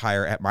sought to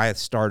hire at my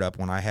startup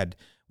when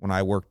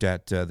I worked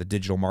at the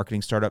digital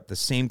marketing startup, the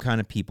same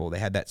kind of people. They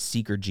had that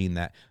seeker gene,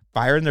 that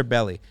fire in their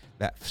belly,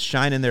 that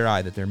shine in their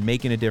eye, that they're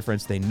making a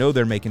difference. They know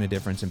they're making a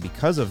difference. And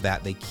because of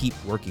that, they keep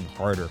working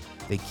harder.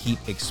 They keep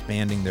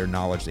expanding their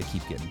knowledge. They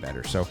keep getting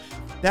better. So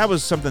that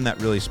was something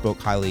that really spoke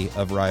highly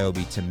of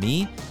Ryobi to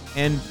me,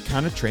 and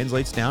kind of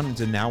translates down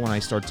into now when I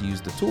start to use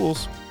the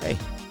tools, hey,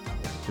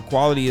 the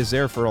quality is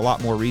there for a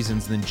lot more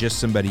reasons than just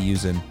somebody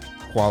using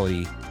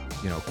quality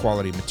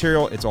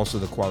material. It's also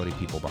the quality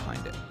people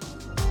behind it.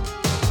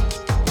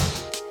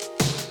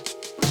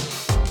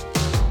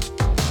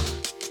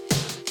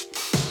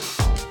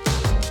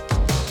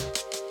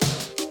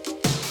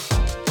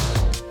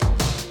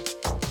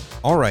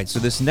 All right, so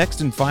this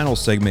next and final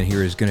segment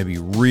here is going to be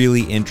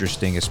really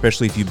interesting,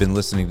 especially if you've been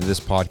listening to this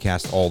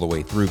podcast all the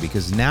way through,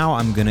 because now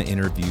I'm going to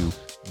interview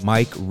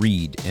Mike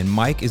Reed. And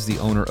Mike is the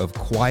owner of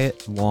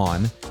Quiet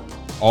Lawn,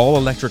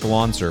 all-electric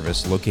lawn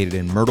service located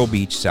in Myrtle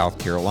Beach, South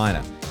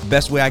Carolina. The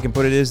best way I can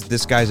put it is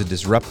this guy's a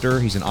disruptor,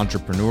 he's an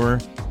entrepreneur,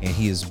 and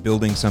he is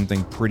building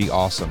something pretty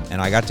awesome.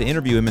 And I got to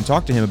interview him and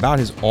talk to him about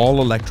his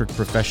all-electric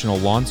professional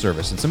lawn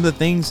service. And some of the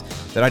things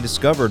that I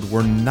discovered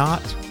were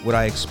not what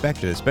I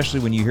expected, especially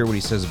when you hear what he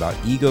says about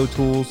Ego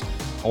Tools.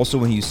 Also,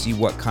 when you see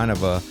what kind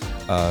of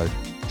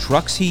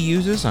trucks he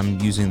uses. I'm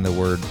using the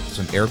word,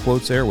 some air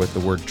quotes there with the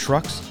word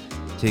trucks,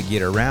 to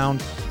get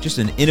around. Just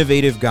an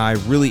innovative guy,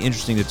 really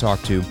interesting to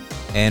talk to,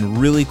 and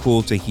really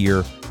cool to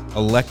hear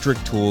electric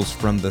tools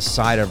from the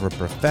side of a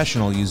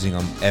professional using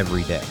them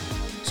every day.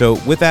 So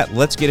with that,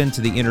 let's get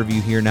into the interview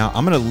here now.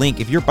 I'm going to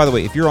link, if you're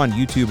on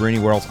YouTube or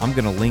anywhere else, I'm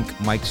going to link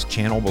Mike's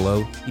channel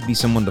below. He'd be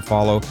someone to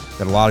follow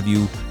that a lot of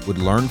you would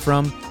learn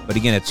from. But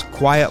again, it's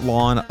Quiet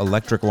Lawn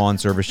Electric Lawn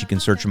Service. You can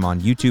search him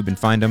on YouTube and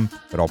find him,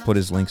 but I'll put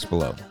his links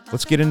below.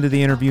 Let's get into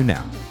the interview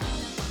now.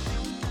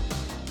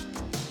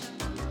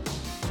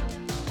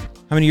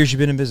 How many years you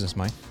been in business,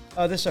 Mike?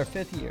 This is our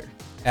 5th year.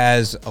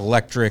 As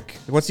electric,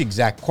 what's the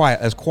exact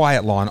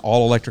Quiet Lawn,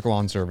 all electric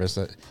lawn service,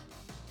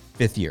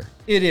 5th year?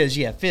 It is,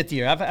 yeah, 5th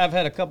year. I've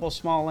had a couple of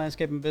small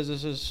landscaping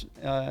businesses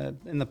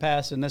in the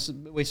past, and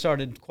we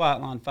started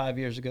Quiet Lawn 5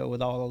 years ago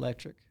with all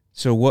electric.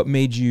 So what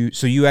made you,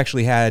 so you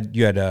actually had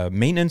a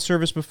maintenance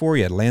service before,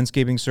 you had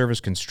landscaping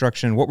service,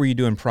 construction. What were you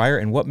doing prior,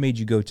 and what made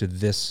you go to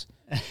this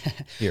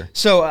here?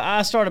 So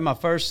I started my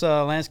first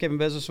landscaping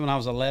business when I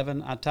was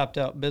 11. I typed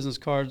out business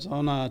cards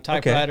on a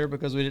typewriter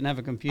because we didn't have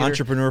a computer.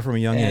 Entrepreneur from a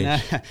young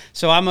age.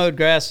 So I mowed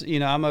grass,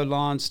 I mowed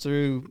lawns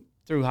through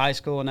high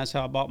school, and that's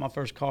how I bought my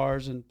first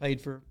cars and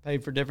paid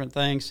for different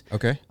things.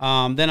 Okay.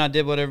 Then I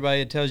did what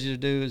everybody tells you to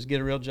do, is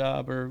get a real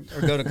job or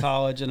go to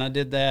college, and I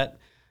did that.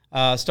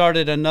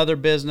 Started another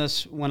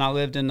business when I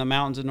lived in the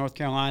mountains of North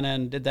Carolina,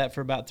 and did that for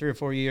about 3 or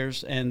 4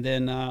 years. And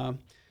then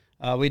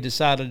we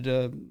decided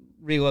to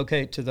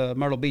relocate to the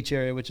Myrtle Beach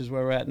area, which is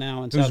where we're at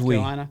now in South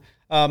Carolina.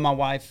 My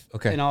wife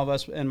and all of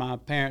us and my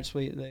parents,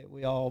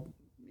 we all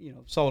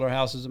sold our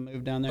houses and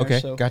moved down there. Okay,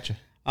 so, gotcha.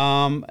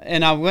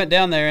 And I went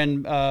down there,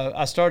 and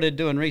I started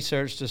doing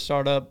research to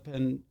start up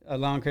a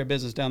lawn care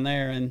business down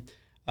there. And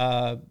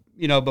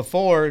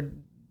before,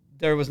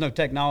 there was no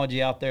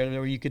technology out there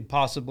where you could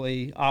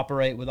possibly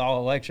operate with all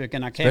electric.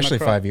 And I came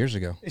especially 5 years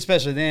ago.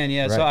 Especially then,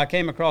 yeah. Right. So I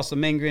came across the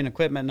Mean Green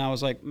equipment, and I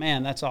was like,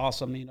 man, that's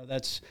awesome.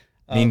 That's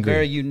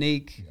very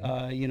unique.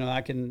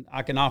 I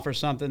can offer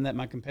something that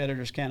my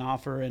competitors can't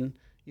offer, and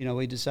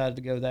we decided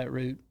to go that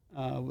route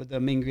with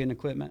the Mean Green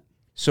equipment.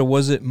 So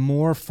was it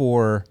more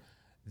for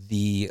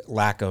the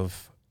lack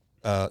of,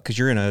 because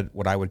you're in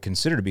what I would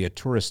consider to be a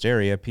tourist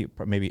area,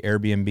 maybe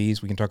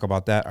Airbnbs, we can talk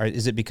about that.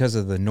 Is it because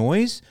of the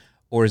noise,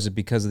 or is it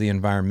because of the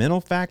environmental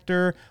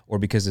factor, or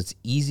because it's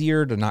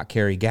easier to not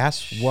carry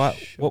gas? What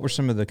were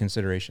some of the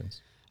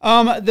considerations?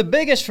 The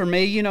biggest for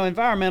me,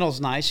 environmental's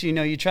nice.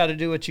 You try to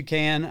do what you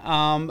can.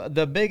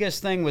 The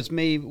biggest thing was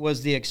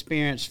the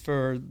experience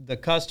for the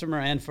customer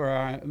and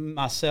for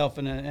myself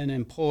and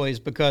employees,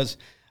 because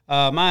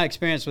my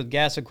experience with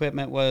gas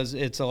equipment was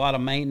it's a lot of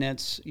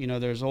maintenance.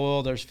 There's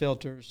oil, there's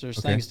filters, there's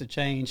things to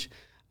change.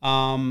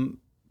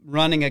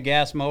 Running a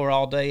gas mower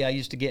all day, I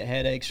used to get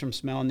headaches from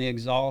smelling the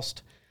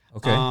exhaust.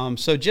 Okay.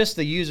 So just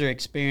the user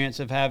experience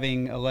of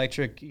having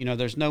electric,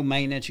 there's no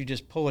maintenance. You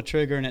just pull a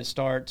trigger and it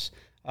starts.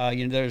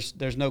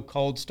 There's no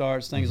cold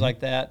starts, things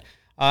like that.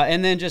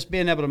 And then just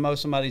being able to mow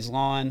somebody's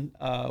lawn,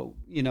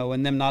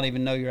 and them not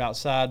even know you're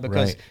outside,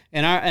 because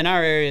in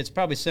our area, it's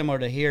probably similar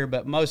to here,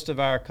 but most of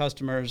our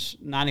customers,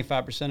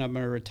 95% of them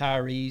are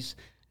retirees,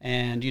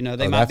 and,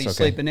 they might be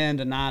sleeping in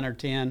to 9 or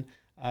 10.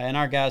 And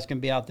our guys can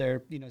be out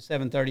there,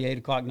 7:30, 8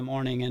 o'clock in the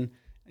morning. And,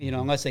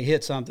 unless they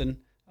hit something,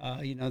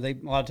 a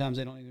lot of times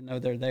they don't even know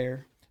they're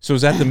there. So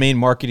is that the main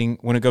marketing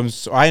when it comes?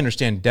 So I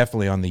understand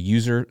definitely on the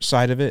user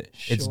side of it,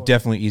 it's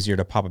definitely easier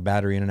to pop a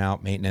battery in and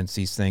out, maintenance,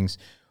 these things.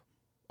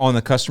 On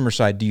the customer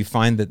side, do you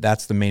find that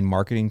that's the main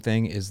marketing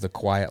thing, is the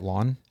quiet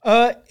lawn?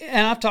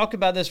 And I've talked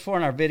about this before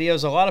in our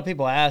videos. A lot of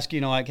people ask,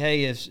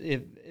 hey, is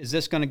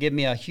this going to give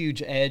me a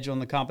huge edge on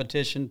the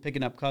competition,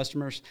 picking up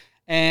customers?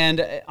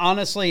 And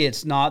honestly,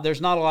 it's not.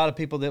 There's not a lot of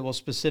people that will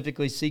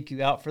specifically seek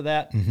you out for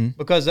that,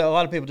 because a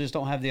lot of people just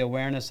don't have the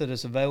awareness that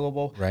it's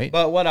available. Right.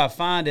 But what I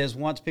find is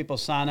once people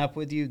sign up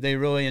with you, they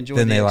really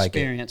enjoy the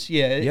experience.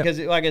 Yeah, because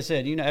like I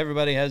said,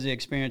 everybody has the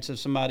experience of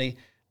somebody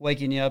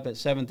waking you up at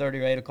 7:30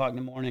 or 8 o'clock in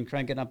the morning,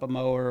 cranking up a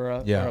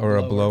mower or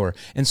a blower.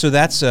 And so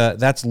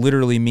that's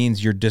literally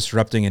means you're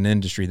disrupting an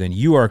industry. Then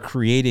you are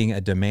creating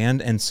a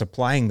demand and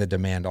supplying the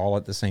demand all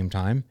at the same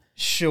time.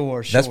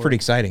 Sure. That's pretty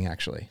exciting,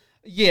 actually.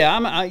 Yeah,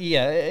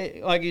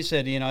 like you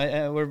said,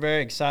 we're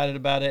very excited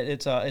about it.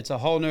 It's a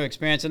whole new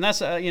experience, and that's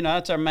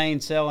that's our main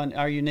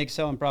our unique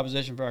selling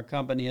proposition for our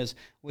company is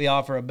we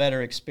offer a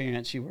better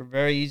experience. We're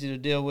very easy to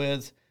deal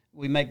with.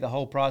 We make the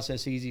whole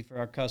process easy for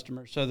our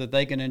customers so that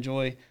they can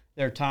enjoy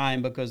their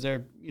time, because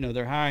they're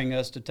hiring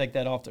us to take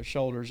that off their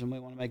shoulders, and we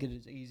want to make it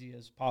as easy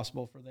as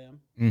possible for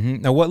them.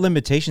 Mm-hmm. Now, what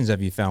limitations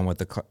have you found with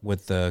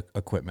the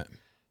equipment?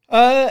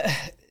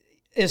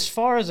 As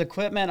far as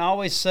equipment, I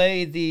always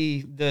say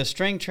the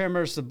string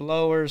trimmers, the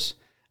blowers,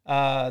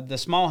 the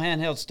small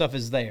handheld stuff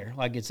is there.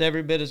 Like, it's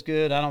every bit as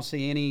good. I don't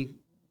see any.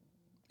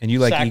 And you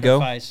like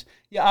sacrifice. Ego?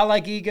 Yeah, I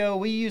like Ego.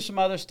 We use some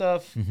other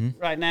stuff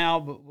right now,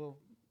 but we'll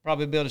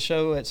probably be able to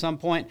show at some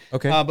point.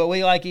 Okay. But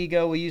we like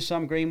Ego. We use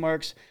some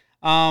Greenworks.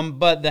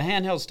 But the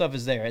handheld stuff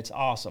is there. It's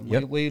awesome.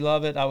 Yep. We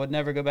love it. I would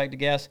never go back to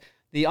gas.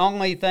 The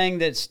only thing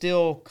that's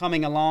still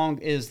coming along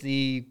is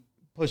the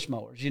push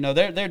mowers.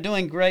 They're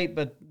doing great,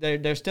 but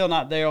they're still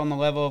not there on the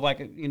level of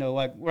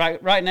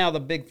right now the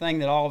big thing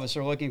that all of us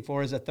are looking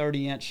for is a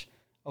 30-inch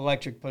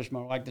electric push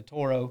mower like the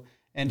Toro,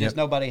 and just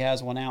nobody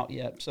has one out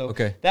yet. So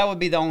that would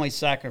be the only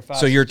sacrifice.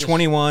 So you're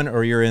 21,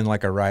 or you're in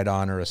like a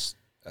ride-on or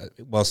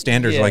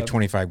standards like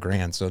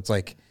 $25,000. So it's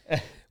like,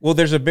 well,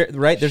 there's a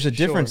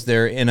difference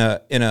there in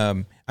a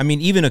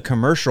even a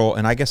commercial.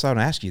 And I guess I would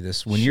ask you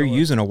this: when you're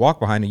using a walk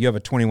behind and you have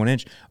a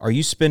 21-inch, are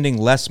you spending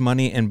less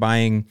money in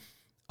buying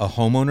a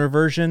homeowner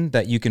version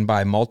that you can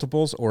buy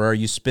multiples, or are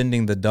you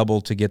spending the double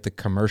to get the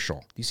commercial?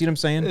 Do you see what I'm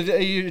saying?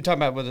 You're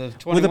talking about with a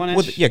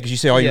 21-inch? Yeah, because you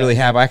say all you really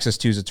have access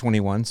to is a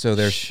 21. So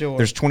there's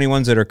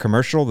 21s that are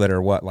commercial that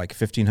are what, like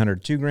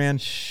 $1,500,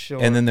 $2,000?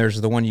 Sure. And then there's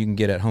the one you can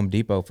get at Home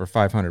Depot for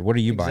 $500. What are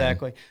you buying?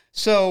 Exactly.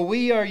 So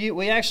we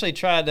actually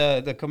tried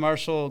the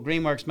commercial.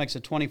 Greenworks makes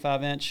a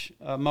 25-inch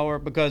mower,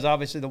 because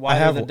obviously the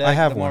wider the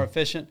deck, the more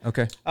efficient.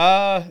 Okay.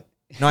 No,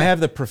 I have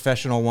the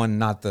professional one,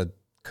 not the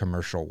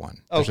commercial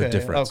one. There's a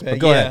difference. Okay. But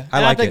go ahead.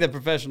 I think the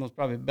professional is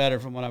probably better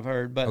from what I've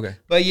heard.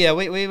 But yeah,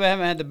 we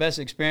haven't had the best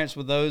experience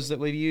with those that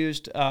we've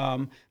used.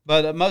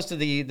 But most of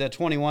the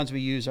 21s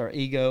we use are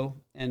Ego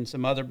and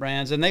some other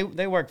brands, and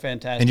they work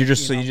fantastic. And you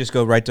just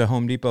go right to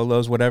Home Depot,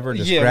 Lowe's, whatever,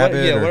 just grab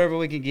it. Yeah, whatever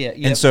we can get.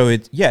 Yep. And so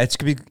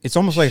it's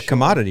almost like a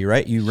commodity,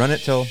 right? You run it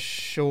till.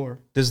 Sure.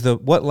 Does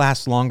what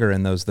lasts longer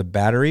in those, the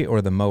battery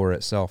or the mower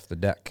itself, the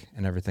deck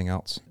and everything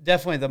else?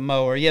 Definitely the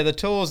mower. Yeah, the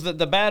tools,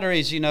 the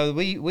batteries.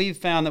 We've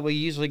found that we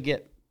usually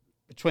get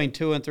between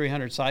 200 and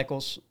 300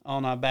 cycles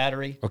on a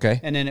battery. Okay.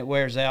 And then it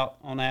wears out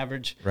on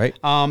average. Right.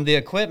 The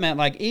equipment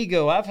like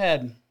Ego, I've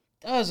had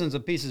dozens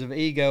of pieces of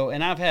Ego,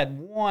 and I've had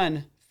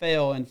one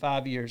fail in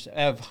 5 years.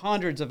 I have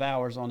hundreds of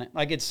hours on it.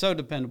 Like, it's so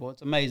dependable.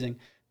 It's amazing.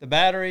 The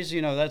batteries,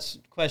 that's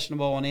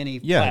questionable on any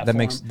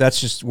platform.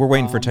 We're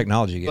waiting for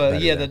technology to get better.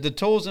 But yeah, the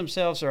tools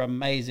themselves are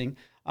amazing.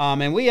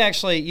 And we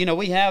actually,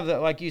 we have,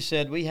 like you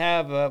said,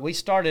 we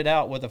started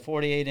out with a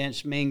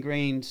 48-inch mean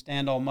green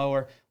stand-on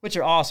mower, which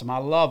are awesome. I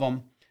love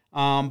them.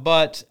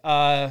 But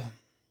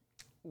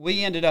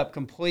we ended up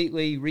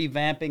completely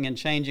revamping and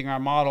changing our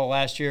model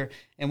last year,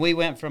 and we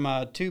went from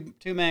a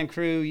two-man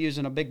crew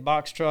using a big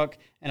box truck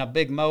and a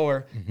big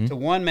mower to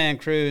one-man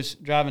crews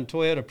driving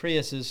Toyota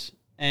Priuses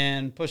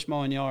and push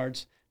mowing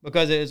yards,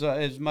 because it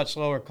is much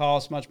lower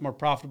cost, much more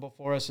profitable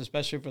for us,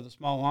 especially for the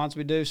small lawns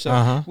we do.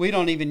 So we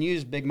don't even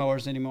use big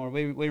mowers anymore.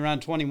 We run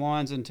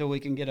 21s until we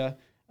can get a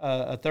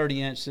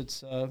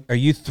 30-inch. Are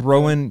you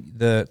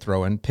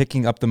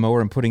picking up the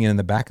mower and putting it in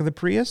the back of the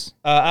Prius?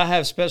 I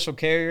have special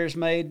carriers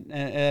made.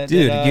 Dude,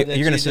 you're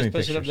going to send me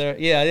pictures. It up there.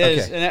 Yeah, it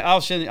is. And I'll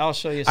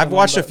show you. I've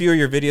watched a few of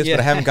your videos, but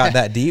I haven't got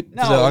that deep.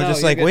 So I'm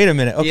just like, wait a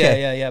minute.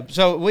 Okay. Yeah.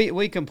 So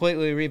we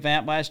completely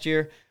revamped last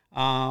year.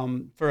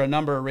 for a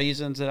number of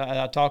reasons that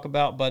I talk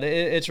about. But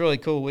it's really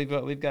cool.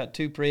 We've got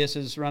 2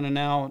 Priuses running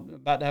now,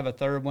 about to have a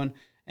third one.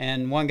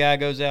 And one guy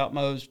goes out,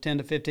 mows 10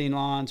 to 15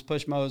 lawns,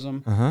 push mows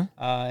them.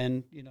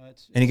 And,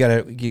 it's... And you got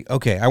to,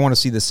 okay, I want to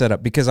see the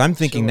setup because I'm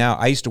thinking Sure. now,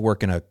 I used to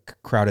work in a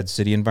crowded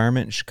city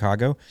environment in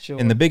Chicago. Sure.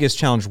 And the biggest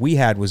challenge we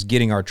had was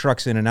getting our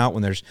trucks in and out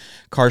when there's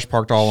cars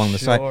parked all along the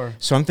Sure. side.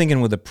 So I'm thinking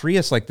with a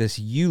Prius like this,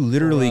 you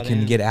literally right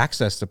can in. get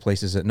access to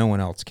places that no one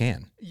else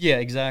can. Yeah,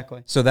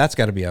 exactly. So that's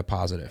got to be a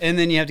positive. And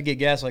then you have to get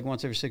gas like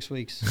once every 6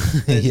 weeks.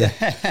 Yeah.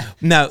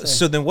 Now,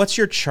 so then what's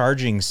your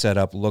charging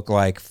setup look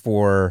like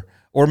for...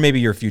 Or maybe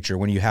your future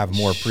when you have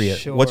more Prius.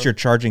 Sure. What's your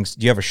charging?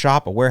 Do you have a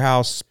shop, a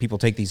warehouse? People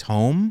take these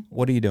home?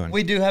 What are you doing?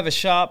 We do have a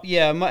shop,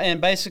 yeah, and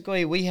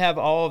basically we have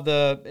all of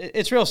the.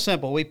 It's real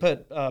simple. We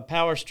put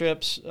power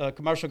strips,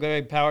 commercial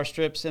grade power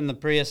strips, in the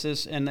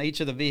Priuses in each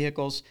of the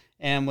vehicles,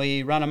 and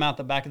we run them out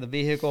the back of the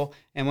vehicle.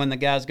 And when the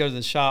guys go to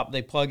the shop,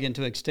 they plug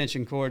into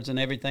extension cords, and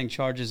everything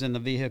charges in the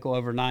vehicle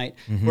overnight.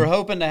 Mm-hmm. We're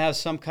hoping to have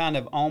some kind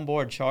of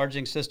onboard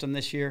charging system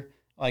this year.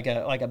 Like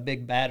a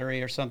big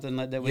battery or something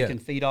that we can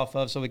feed off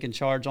of, so we can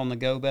charge on the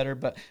go better.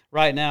 But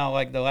right now,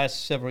 like the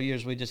last several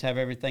years, we just have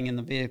everything in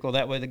the vehicle.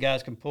 That way, the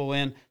guys can pull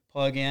in,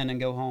 plug in, and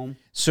go home.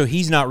 So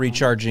he's not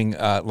recharging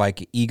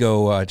like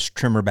Ego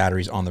trimmer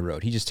batteries on the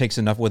road. He just takes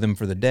enough with him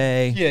for the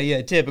day.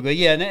 Yeah, typically,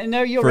 yeah. And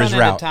there you'll For run his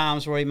into route.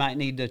 times where he might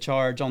need to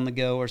charge on the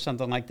go or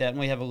something like that, and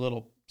we have a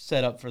little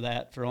setup for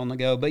that for on the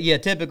go. But yeah,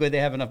 typically they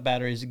have enough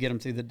batteries to get them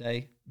through the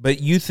day. But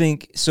you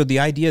think, so the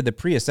idea of the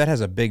Prius, that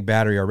has a big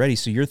battery already.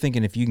 So you're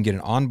thinking if you can get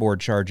an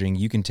onboard charging,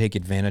 you can take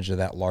advantage of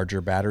that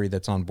larger battery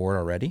that's on board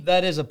already?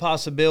 That is a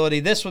possibility.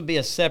 This would be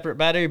a separate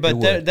battery, It but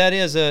would. that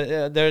is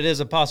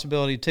a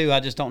possibility too. I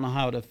just don't know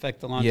how it would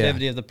affect the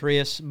longevity of the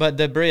Prius. But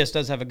the Prius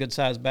does have a good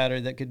sized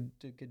battery that could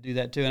do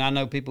that too. And I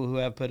know people who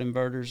have put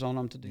inverters on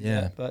them to do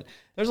that. But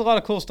there's a lot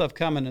of cool stuff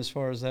coming as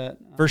far as that.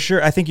 For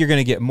sure. I think you're going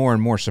to get more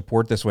and more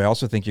support this way. I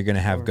also think you're going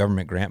to have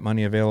government grant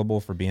money available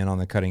for being on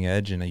the cutting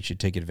edge, and you should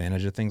take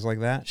advantage of things like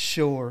that.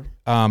 Sure.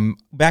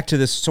 Back to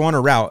this. So on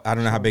a route, I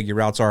don't know how big your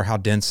routes are, how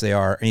dense they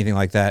are, anything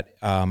like that.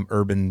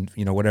 Urban,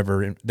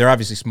 whatever. They're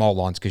obviously small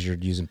lawns because you're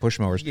using push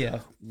mowers. Yeah.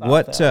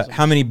 What? 5,000.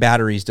 How many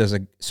batteries does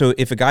a? So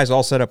if a guy's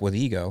all set up with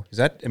Ego,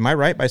 am I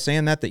right by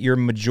saying that your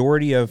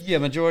majority of? Yeah,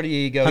 majority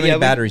Ego. How many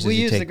batteries we does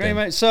he use take the green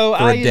then? So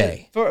For a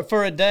day?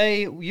 For a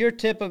day, you're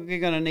typically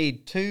going to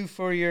need 2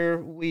 for your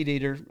weed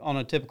eater on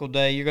a typical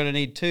day. You're going to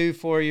need 2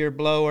 for your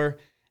blower,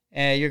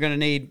 and you're going to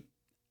need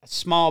a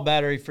small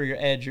battery for your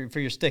edger, for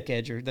your stick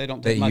edger. They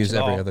don't take That you much use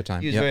at every all. other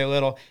time. Use Yep. very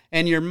little.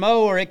 And your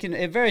mower, it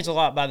varies a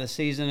lot by the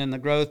season and the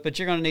growth, but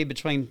you're going to need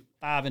between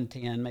 5 and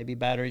 10 maybe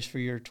batteries for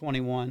your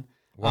 21.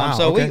 Wow,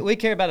 So okay. we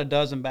carry about a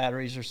dozen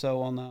batteries or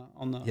so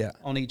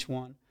on each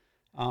one.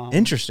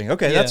 Interesting.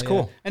 Okay, that's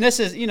cool. And this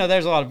is,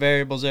 there's a lot of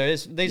variables there.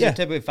 These Yeah. are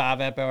typically 5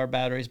 amp hour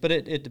batteries, but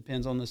it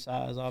depends on the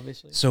size,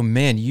 obviously. So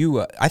man,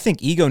 I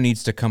think Ego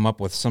needs to come up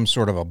with some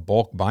sort of a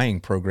bulk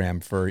buying program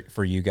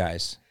for you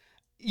guys.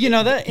 You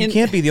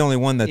Can't be the only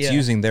one that's Yeah.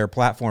 using their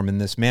platform in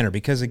this manner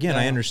because again,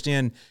 I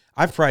understand.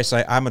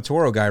 I'm a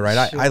Toro guy, right?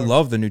 I Sure.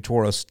 love the new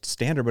Toro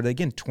standard, but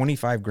again,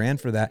 $25,000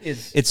 for that.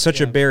 It's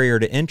such a barrier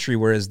to entry.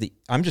 Whereas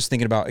I'm just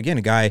thinking about again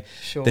a guy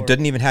Sure. that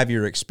doesn't even have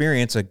your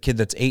experience, a kid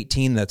that's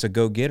 18 that's a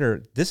go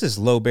getter. This is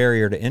low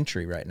barrier to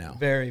entry right now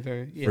very,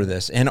 very for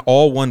this, and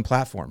all one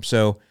platform.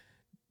 So,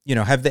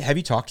 have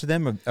you talked to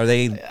them? Are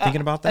they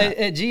thinking about that?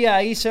 At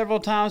GIE several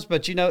times,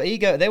 but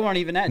Ego, they weren't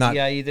even at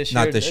GIE this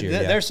year. Not this year.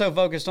 They're so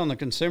focused on the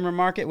consumer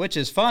market, which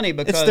is funny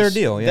because It's their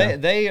deal, yeah.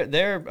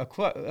 their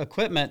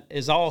equipment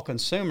is all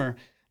consumer,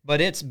 but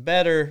it's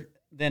better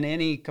than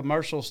any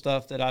commercial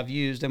stuff that I've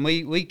used. And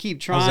we keep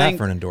trying. How's that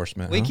for an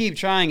endorsement? We huh? keep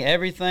trying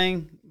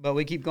everything, but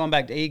we keep going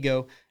back to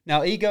Ego.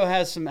 Now, Ego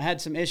had some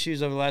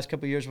issues over the last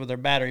couple of years with their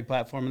battery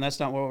platform, and that's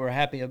not what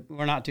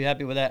we're not too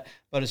happy with that.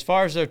 But as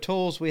far as their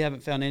tools, we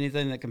haven't found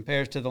anything that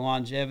compares to the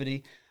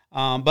longevity.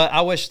 But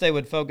I wish they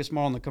would focus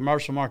more on the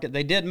commercial market.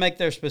 They did make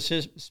their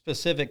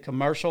specific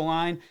commercial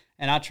line,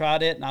 and I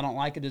tried it, and I don't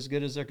like it as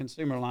good as their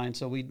consumer line,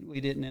 so we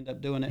didn't end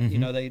up doing it.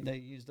 Mm-hmm. They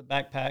use the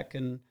backpack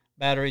and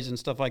batteries and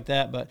stuff like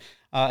that. But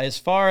as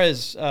far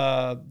as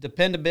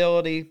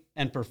dependability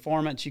and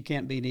performance, you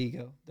can't beat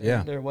Ego.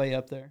 They're way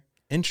up there.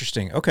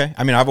 Interesting. Okay.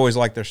 I mean, I've always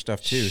liked their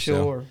stuff too.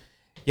 Sure. So.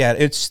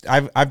 Yeah,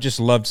 I've just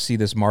loved to see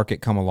this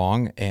market come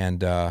along,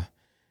 and so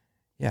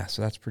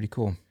that's pretty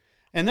cool.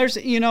 And there's,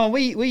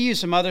 we use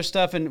some other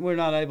stuff, and we're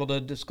not able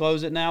to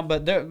disclose it now,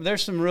 but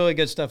there's some really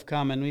good stuff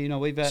coming.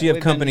 We've So you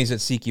have companies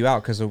that seek you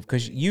out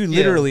because you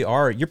literally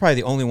are. You're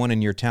probably the only one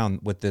in your town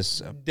with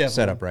this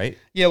setup, right?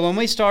 Yeah, when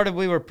we started,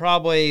 we were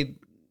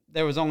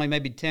there was only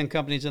maybe 10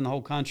 companies in the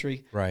whole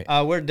country. Right.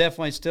 We're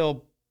definitely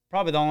still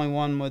probably the only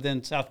one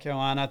within South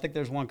Carolina. I think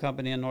there's one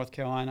company in North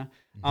Carolina.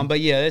 But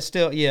yeah, it's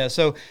still,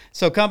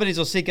 So companies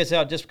will seek us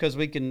out just because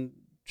we can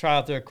try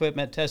out their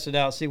equipment, test it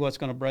out, see what's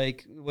going to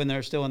break when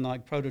they're still in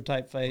like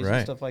prototype phase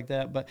and stuff like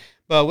that. But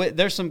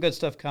there's some good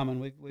stuff coming.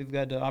 We've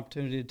got the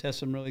opportunity to test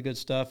some really good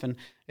stuff, and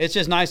it's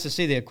just nice to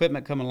see the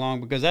equipment coming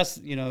along, because that's,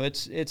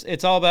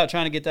 it's all about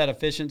trying to get that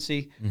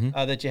efficiency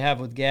that you have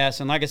with gas.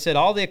 And like I said,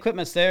 all the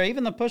equipment's there.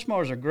 Even the push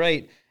mowers are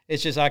great.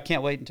 It's just I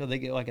can't wait until they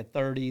get like a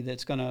 30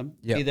 that's going to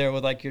be there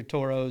with like your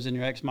Toros and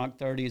your X-Mach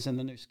 30s and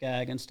the new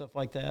Skag and stuff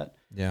like that.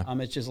 Yeah.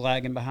 It's just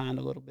lagging behind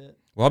a little bit.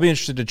 Well, I'll be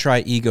interested to try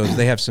Egos.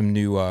 They have some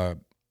new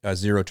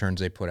zero turns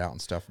they put out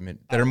and stuff. I mean,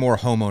 that are more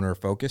homeowner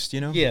focused,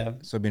 Yeah.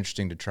 So it'd be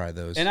interesting to try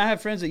those. And I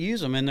have friends that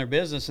use them in their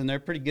business, and they're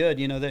pretty good.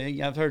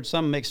 I've heard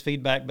some mixed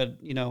feedback, but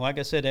like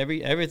I said,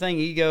 everything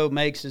Ego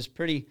makes is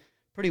pretty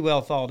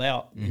well thought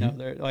out.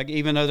 They're like,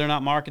 even though they're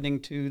not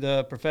marketing to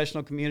the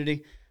professional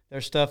community, their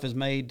stuff is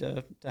made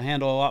to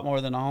handle a lot more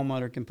than a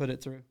homeowner can put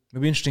it through.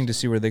 It'll be interesting to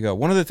see where they go.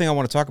 One other thing I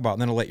want to talk about,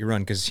 and then I'll let you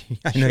run, because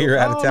I know you're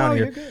out of town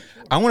here. Sure.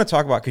 I want to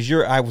talk about, because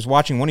I was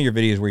watching one of your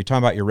videos where you're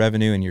talking about your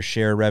revenue and your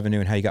share revenue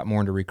and how you got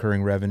more into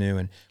recurring revenue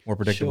and more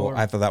predictable. Sure.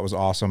 I thought that was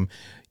awesome.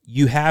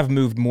 You have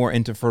moved more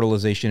into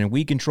fertilization and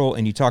weed control,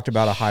 and you talked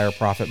about a higher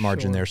profit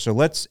margin there. So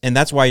and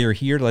that's why you're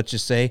here. Let's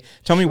just say,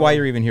 tell me why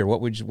you're even here. What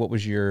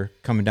was your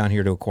coming down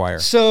here to acquire?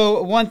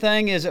 So one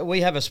thing is that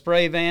we have a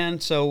spray van.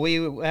 So we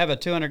have a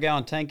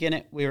 200-gallon tank in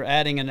it. We were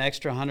adding an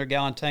extra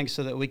 100-gallon tank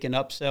so that we can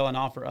upsell and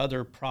offer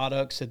other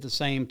products at the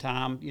same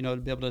time, to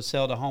be able to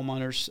sell to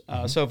homeowners.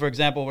 So for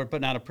example, we're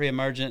putting out a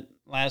pre-emergent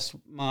last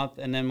month,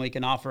 and then we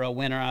can offer a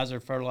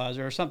winterizer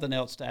fertilizer or something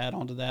else to add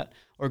on to that,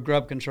 or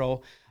grub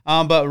control.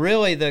 But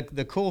really,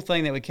 the cool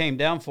thing that we came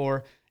down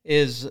for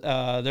is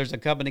there's a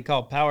company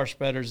called Power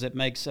Spreaders that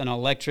makes an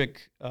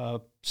electric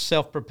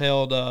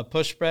self-propelled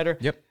push spreader.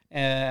 Yep.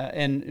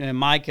 And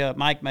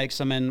Mike makes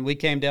them, and we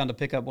came down to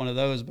pick up one of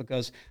those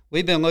because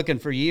we've been looking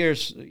for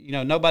years.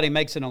 Nobody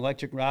makes an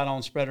electric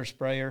ride-on spreader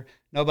sprayer.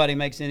 Nobody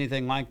makes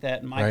anything like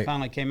that. And Mike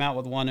finally came out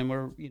with one, and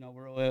we're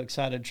really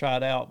excited to try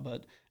it out.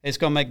 But it's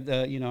going to make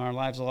our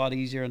lives a lot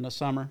easier in the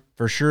summer.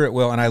 For sure it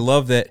will, and I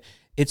love that.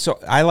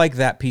 I like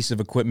that piece of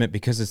equipment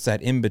because it's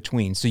that in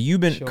between. So you've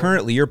been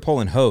currently you're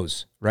pulling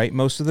hose, right,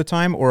 most of the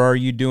time, or are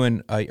you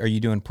doing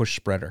push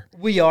spreader?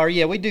 We are,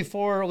 yeah. We do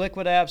 4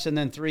 liquid apps and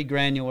then 3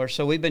 granular.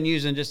 So we've been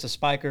using just a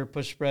spiker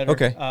push spreader.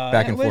 Okay,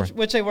 back and forth,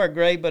 which they work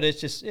great, but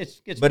it's.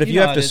 But if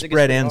you have to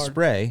spread and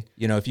spray,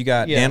 if you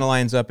got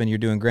dandelions up and you're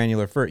doing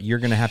granular fert, you're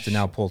going to have to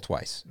now pull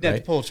twice. You have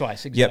to pull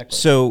twice, exactly. Yep.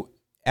 So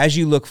as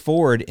you look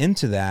forward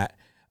into that.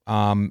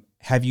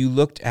 Have you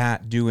looked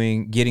at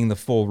getting the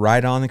full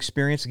ride-on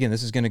experience? Again,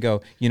 this is going to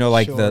go, the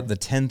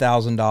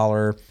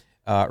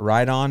 $10,000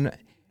 ride-on.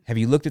 Have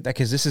you looked at that?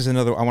 Because this is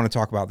another, I want to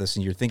talk about this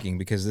in your thinking,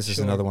 because this is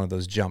another one of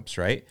those jumps,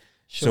 right?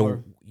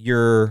 Sure.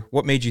 So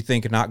what made you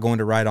think of not going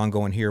to ride-on,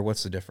 going here?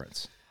 What's the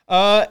difference?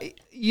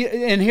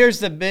 And here's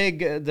the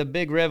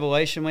big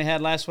revelation we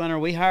had last winter.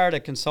 We hired a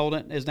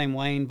consultant. His name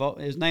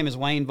is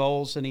Wayne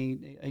Voles, and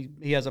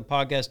he has a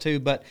podcast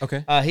too. But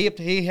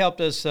he helped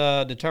us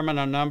determine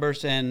our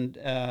numbers and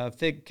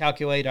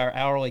calculate our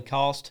hourly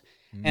cost.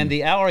 And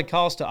the hourly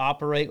cost to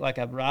operate like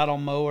a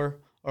ride-on mower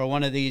or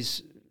one of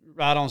these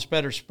ride-on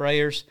spreader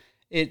sprayers,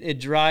 it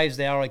drives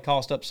the hourly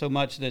cost up so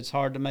much that it's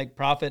hard to make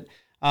profit.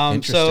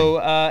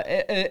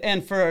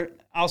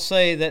 I'll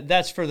say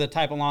that's for the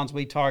type of lawns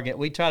we target.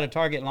 We try to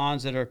target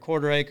lawns that are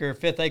 1/4 acre,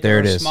 1/5 acre,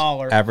 or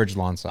smaller. Average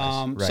lawn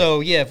size. Right.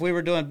 So, if we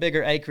were doing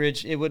bigger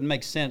acreage, it wouldn't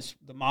make sense,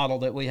 the model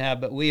that we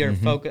have. But we are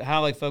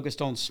highly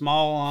focused on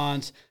small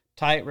lawns,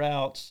 tight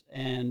routes,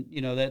 and,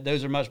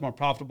 those are much more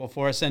profitable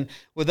for us. And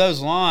with those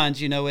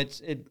lawns,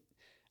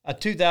 a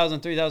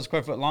 2,000, 3,000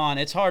 square foot lawn,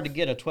 it's hard to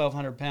get a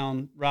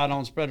 1,200-pound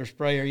ride-on spreader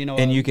sprayer.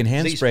 And you can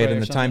hand spray it in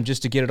the time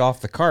just to get it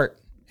off the cart.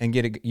 And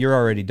you're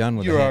already done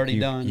with it. You're already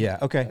done. Yeah.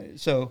 Okay.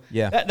 So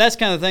that's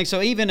kind of the thing.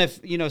 So even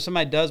if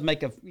somebody does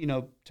make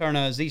turn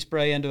a Z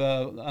spray into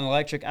an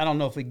electric, I don't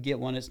know if we can get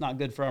one. It's not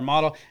good for our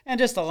model, and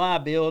just the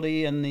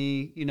liability and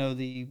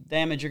the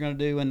damage you're going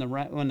to do when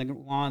the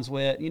lawn's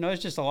wet.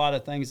 It's just a lot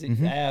of things that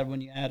you add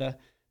when you add a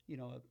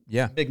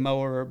big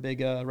mower or a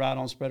big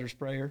ride-on spreader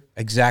sprayer.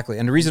 Exactly.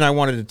 And the reason I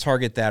wanted to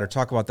target that or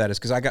talk about that is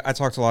because I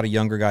talked to a lot of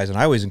younger guys, and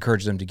I always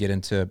encourage them to get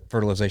into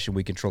fertilization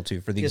weed control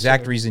too, for the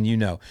exact reason you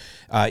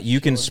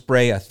can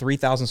spray a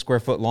 3,000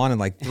 square foot lawn in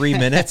like 3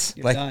 minutes.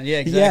 You're done. Yeah,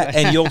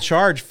 exactly. And you'll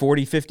charge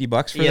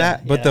 $40-$50 for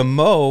that, but the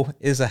mow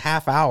is a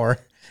half hour.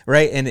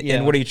 Right,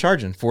 and what are you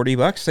charging?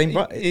 $40, same.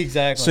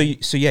 Exactly.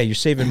 So you're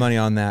saving money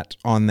on that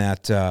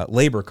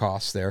labor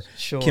costs there.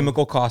 Sure.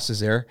 Chemical cost is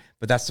there,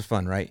 but that's the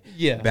fun, right?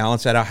 Yeah.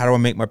 Balance that out. How do I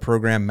make my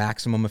program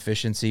maximum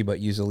efficiency, but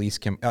use the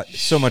least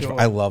so much?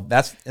 I love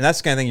that's the kind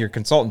of thing your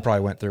consultant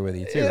probably went through with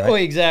you too, right? Well,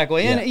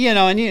 exactly, and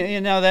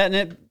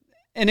that,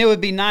 and it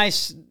would be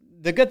nice.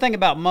 The good thing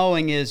about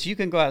mowing is you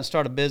can go out and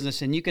start a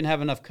business, and you can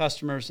have enough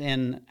customers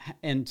in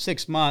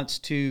 6 months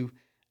to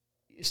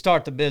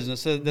start the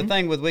business. So the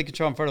thing with weed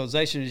control and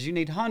fertilization is you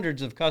need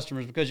hundreds of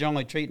customers because you're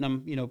only treating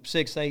them,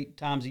 6-8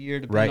 times a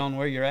year, depending on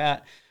where you're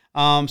at.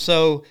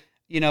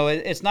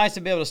 It's nice to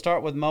be able to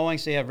start with mowing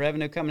so you have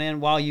revenue coming in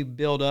while you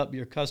build up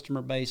your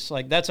customer base.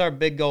 Like that's our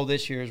big goal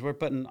this year is we're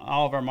putting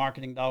all of our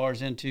marketing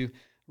dollars into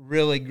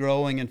really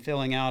growing and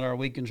filling out our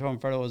weed control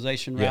and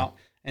fertilization route.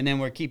 And then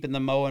we're keeping the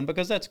mowing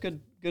because that's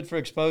good for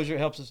exposure. It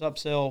helps us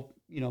upsell,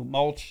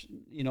 mulch,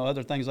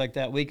 other things like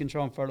that. Weed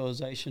control and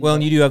fertilization. Well,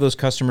 and you do have those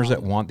customers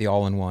that want the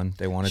all-in-one.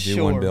 They want to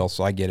do one bill,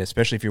 so I get it,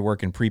 especially if you're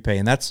working prepay.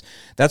 And that's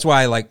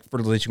why I like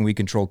fertilization weed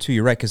control too.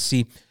 You're right, because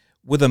see,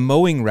 with a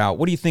mowing route,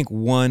 what do you think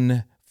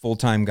one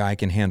full-time guy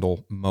can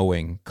handle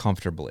mowing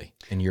comfortably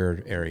in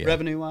your area?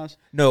 Revenue-wise?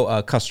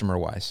 No,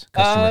 customer-wise,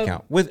 customer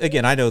account.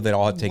 Again, I know that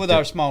all take with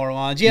our smaller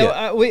lawns.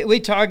 We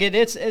target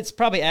it's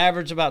probably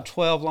average about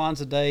 12 lawns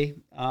a day.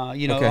 On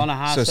a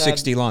high so side.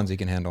 60 lawns you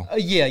can handle.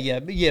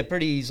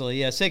 Pretty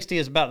easily. Yeah, 60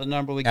 is about the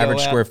number we average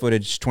go square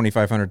footage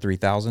 2,500,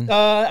 3,000.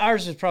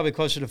 Ours is probably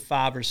closer to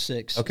 5 or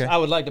 6. Okay, I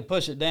would like to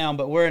push it down,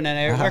 but we're in an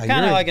area. We're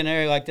kind of like an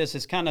area like this.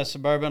 It's kind of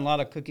suburban, a lot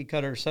of cookie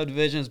cutter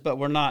subdivisions, but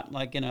we're not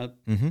like in a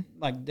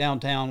like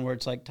downtown where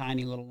it's like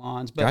tiny little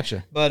lawns. But,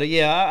 gotcha. But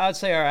I'd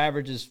say our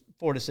average is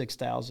 4,000 to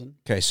 6,000.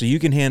 Okay, so you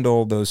can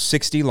handle those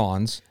 60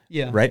 lawns.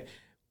 Yeah. Right.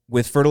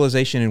 With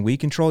fertilization and weed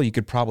control, you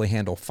could probably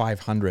handle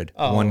 500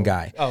 one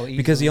guy. Easily,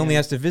 because he only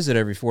has to visit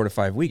every 4 to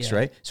 5 weeks,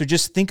 right? So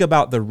just think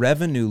about the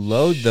revenue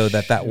load, though,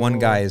 that one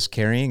guy is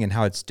carrying and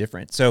how it's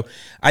different. So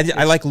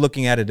I like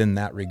looking at it in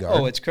that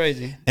regard. Oh, it's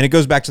crazy. And it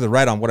goes back to the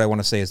ride-on. What I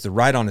want to say is the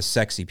ride-on is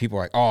sexy. People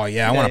are like, oh,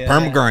 yeah, I want a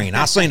permagreen.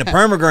 I seen a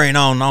permagreen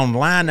on the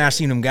line. I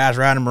seen them guys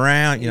riding them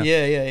around. Yeah,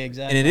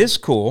 exactly. And it is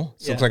cool.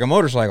 So it's like a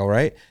motorcycle,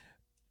 right?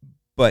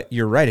 But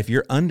you're right. If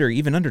you're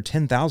even under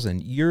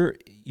 10,000,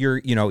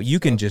 you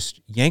can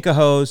just yank a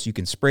hose, you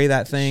can spray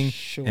that thing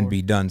and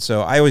be done.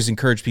 So I always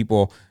encourage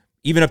people,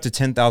 even up to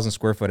 10,000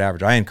 square foot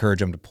average, I encourage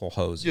them to pull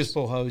hoses. Just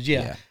pull hose.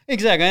 Yeah.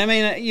 Exactly. I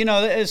mean,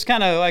 it's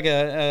kind of like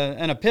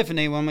an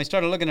epiphany when we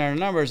started looking at our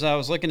numbers. I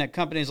was looking at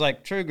companies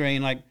like True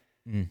Green,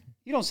 you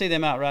don't see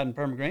them out riding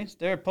permagreens.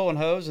 They're pulling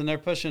hose and they're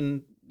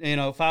pushing,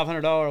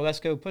 $500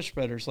 Lesco push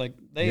spreaders. Like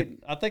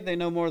I think they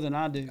know more than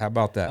I do. How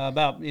about that?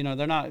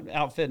 They're not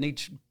outfitting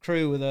each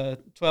crew with a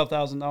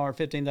 $12,000,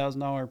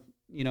 $15,000,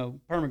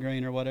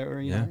 permagreen or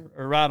whatever,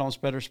 or ride-on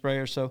spreader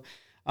sprayer. So,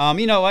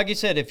 like you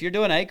said, if you're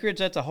doing acreage,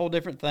 that's a whole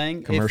different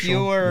thing. Commercial, if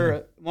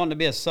you're wanting to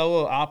be a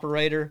solo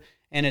operator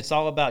and it's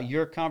all about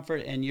your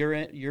comfort and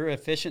your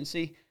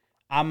efficiency,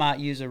 I might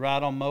use a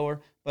ride-on mower.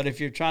 But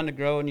if you're trying to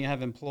grow and you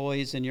have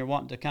employees and you're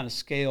wanting to kind of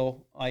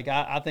scale, like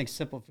I think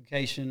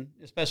simplification,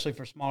 especially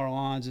for smaller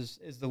lawns,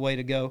 is the way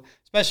to go.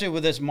 Especially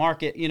with this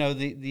market,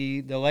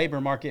 the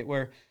labor market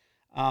where,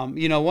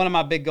 one of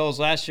my big goals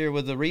last year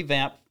with the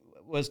revamp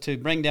was to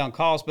bring down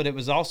costs, but it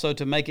was also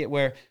to make it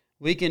where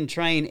we can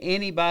train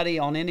anybody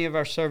on any of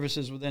our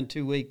services within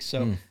 2 weeks.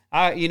 So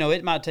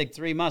it might take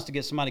 3 months to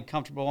get somebody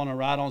comfortable on a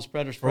ride-on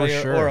spreader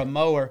sprayer or a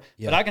mower,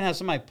 but I can have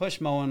somebody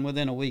push mowing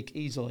within a week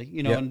easily,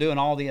 and doing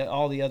all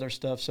the other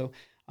stuff. So,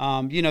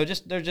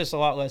 there's just a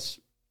lot less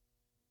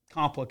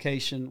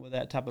complication with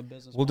that type of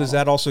business. Well, does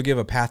that also give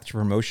a path to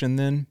promotion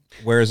then?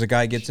 Whereas a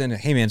guy gets in,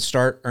 hey man,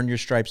 earn your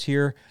stripes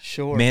here,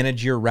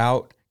 manage your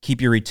route, keep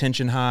your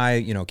retention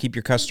high, keep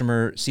your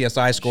customer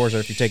CSI scores, or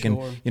if you're taking,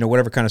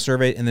 whatever kind of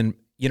survey, and then,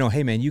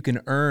 hey man, you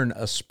can earn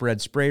a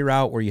spread spray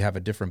route where you have a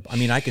different,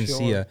 I can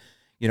see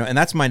and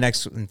that's my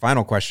next and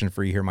final question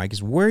for you here, Mike,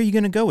 is where are you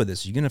going to go with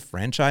this? Are you going to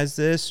franchise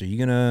this? Are you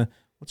going to,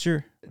 what's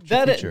your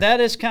future?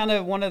 That is kind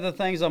of one of the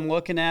things I'm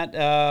looking at.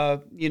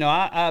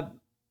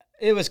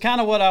 It was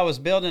kind of what I was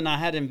building. I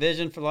had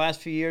envisioned for the last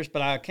few years,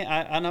 but I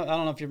don't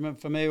know if you're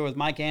familiar with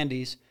Mike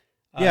Andes.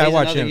 I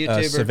watch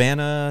him.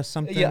 Savannah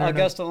something. Yeah,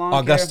 Augusta Lawn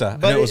Care. Augusta.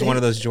 But it was one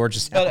of those Georgia.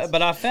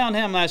 But I found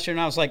him last year,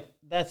 and I was like,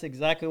 that's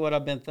exactly what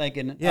I've been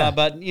thinking.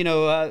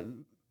 Yeah.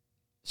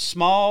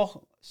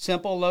 Small,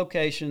 simple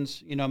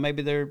locations.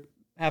 Maybe they're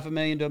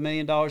 $500,000 to $1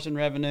 million in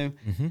revenue.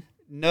 Mm-hmm.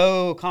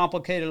 No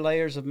complicated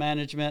layers of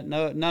management.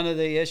 None of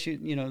the issue.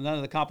 None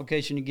of the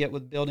complication you get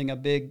with building a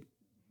big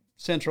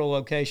central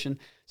location.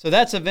 So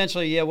that's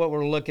eventually what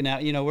we're looking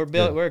at.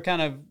 We're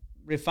kind of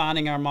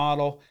refining our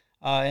model.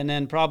 And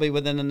then probably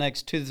within the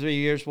next 2 to 3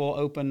 years, we'll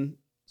open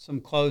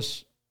some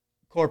close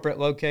corporate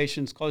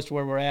locations close to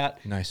where we're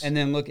at. Nice. And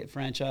then look at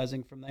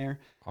franchising from there.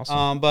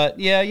 Awesome. But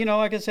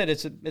like I said,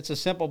 it's a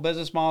simple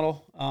business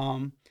model.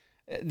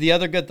 The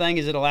other good thing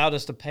is it allowed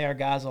us to pay our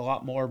guys a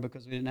lot more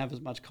because we didn't have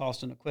as much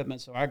cost in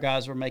equipment. So our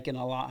guys were making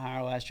a lot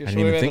higher last year. I So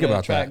didn't we were even able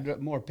think to about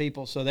attract more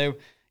people. So they,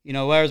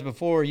 whereas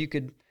before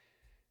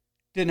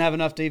didn't have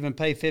enough to even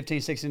pay $15,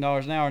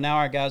 $16 an hour. Now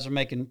our guys are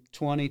making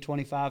 20,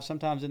 25,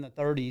 sometimes in the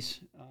 30s.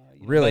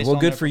 Really? Well,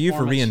 good for you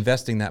for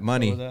reinvesting that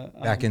money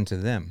back into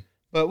them.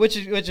 But which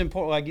is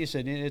important, like you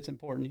said, it's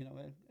important,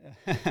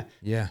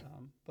 Yeah.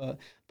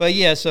 But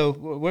yeah, so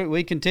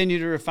we continue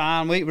to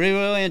refine. We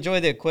really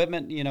enjoy the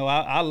equipment.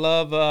 I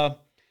love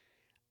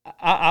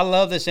I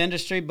love this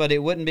industry, but it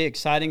wouldn't be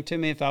exciting to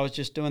me if I was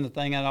just doing the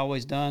thing I'd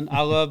always done.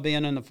 I love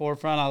being in the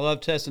forefront. I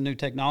love testing new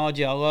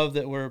technology. I love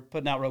that we're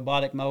putting out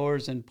robotic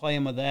mowers and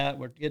playing with that.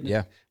 We're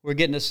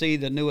getting to see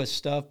the newest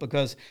stuff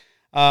because,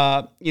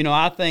 I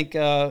think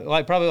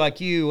like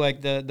you,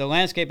 like the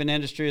landscaping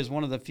industry is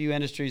one of the few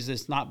industries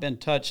that's not been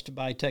touched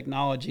by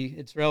technology.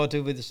 It's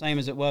relatively the same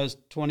as it was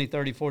 20,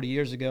 30, 40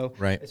 years ago,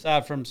 right?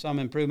 Aside from some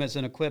improvements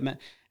in equipment.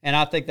 And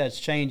I think that's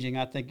changing.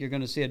 I think you're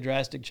going to see a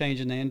drastic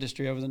change in the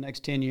industry over the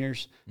next 10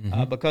 years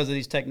because of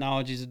these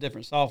technologies, the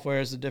different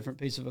softwares, the different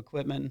piece of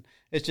equipment.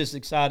 It's just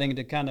exciting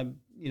to kind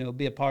of,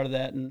 be a part of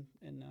that and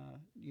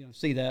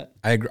see that.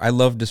 I agree. I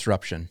love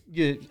disruption.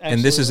 Yeah,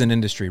 and this is an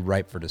industry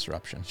ripe for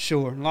disruption.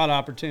 Sure. A lot of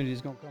opportunities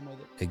going to come with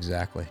it.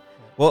 Exactly.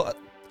 Well,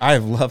 I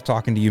have loved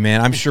talking to you,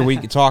 man. I'm sure we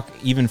could talk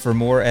even for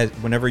more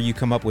whenever you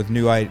come up with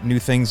new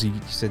things. You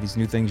said these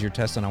new things you're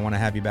testing. I want to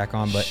have you back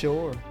on, but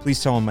sure. Please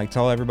tell them, Mike.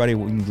 Tell everybody. You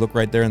can look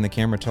right there in the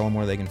camera. Tell them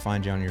where they can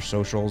find you on your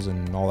socials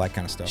and all that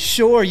kind of stuff.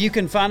 Sure. You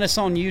can find us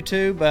on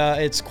YouTube.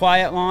 It's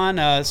Quiet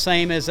Lawn,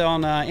 same as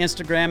on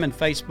Instagram and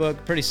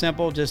Facebook. Pretty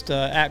simple. Just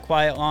at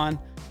Quiet Lawn.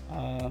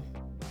 Love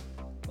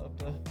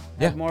to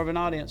have more of an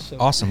audience. So.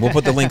 Awesome. We'll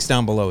put the links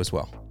down below as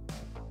well.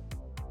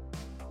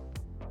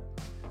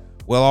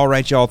 Well, all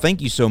right, y'all. Thank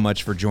you so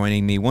much for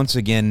joining me. Once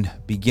again,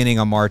 beginning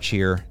of March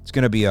here. It's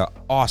going to be an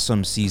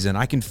awesome season.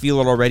 I can feel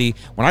it already.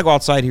 When I go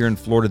outside here in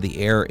Florida,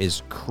 the air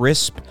is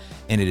crisp,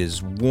 and it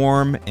is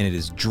warm, and it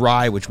is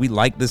dry, which we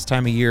like this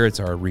time of year. It's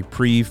our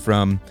reprieve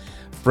from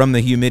the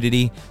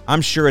humidity.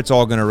 I'm sure it's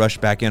all going to rush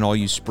back in, all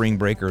you spring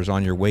breakers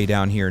on your way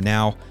down here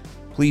now.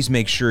 Please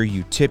make sure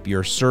you tip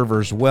your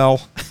servers well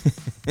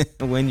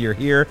when you're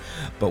here,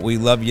 but we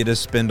love you to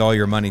spend all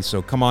your money,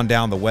 so come on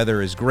down. The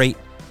weather is great.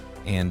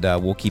 And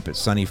we'll keep it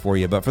sunny for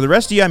you. But for the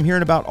rest of you, I'm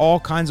hearing about all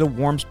kinds of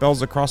warm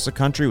spells across the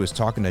country. Was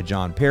talking to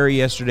John Perry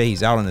yesterday.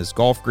 He's out on his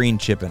golf green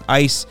chipping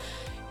ice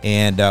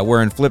and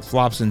wearing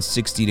flip-flops in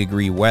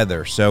 60-degree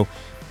weather. So,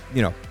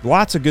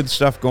 lots of good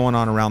stuff going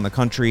on around the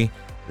country.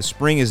 The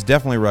spring is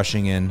definitely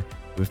rushing in.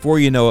 Before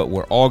you know it,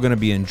 we're all going to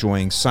be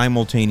enjoying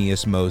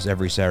simultaneous mows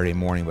every Saturday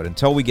morning. But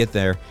until we get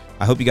there,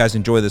 I hope you guys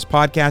enjoy this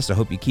podcast. I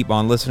hope you keep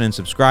on listening,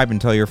 subscribe,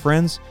 and tell your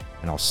friends.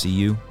 And I'll see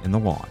you in the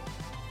lawn.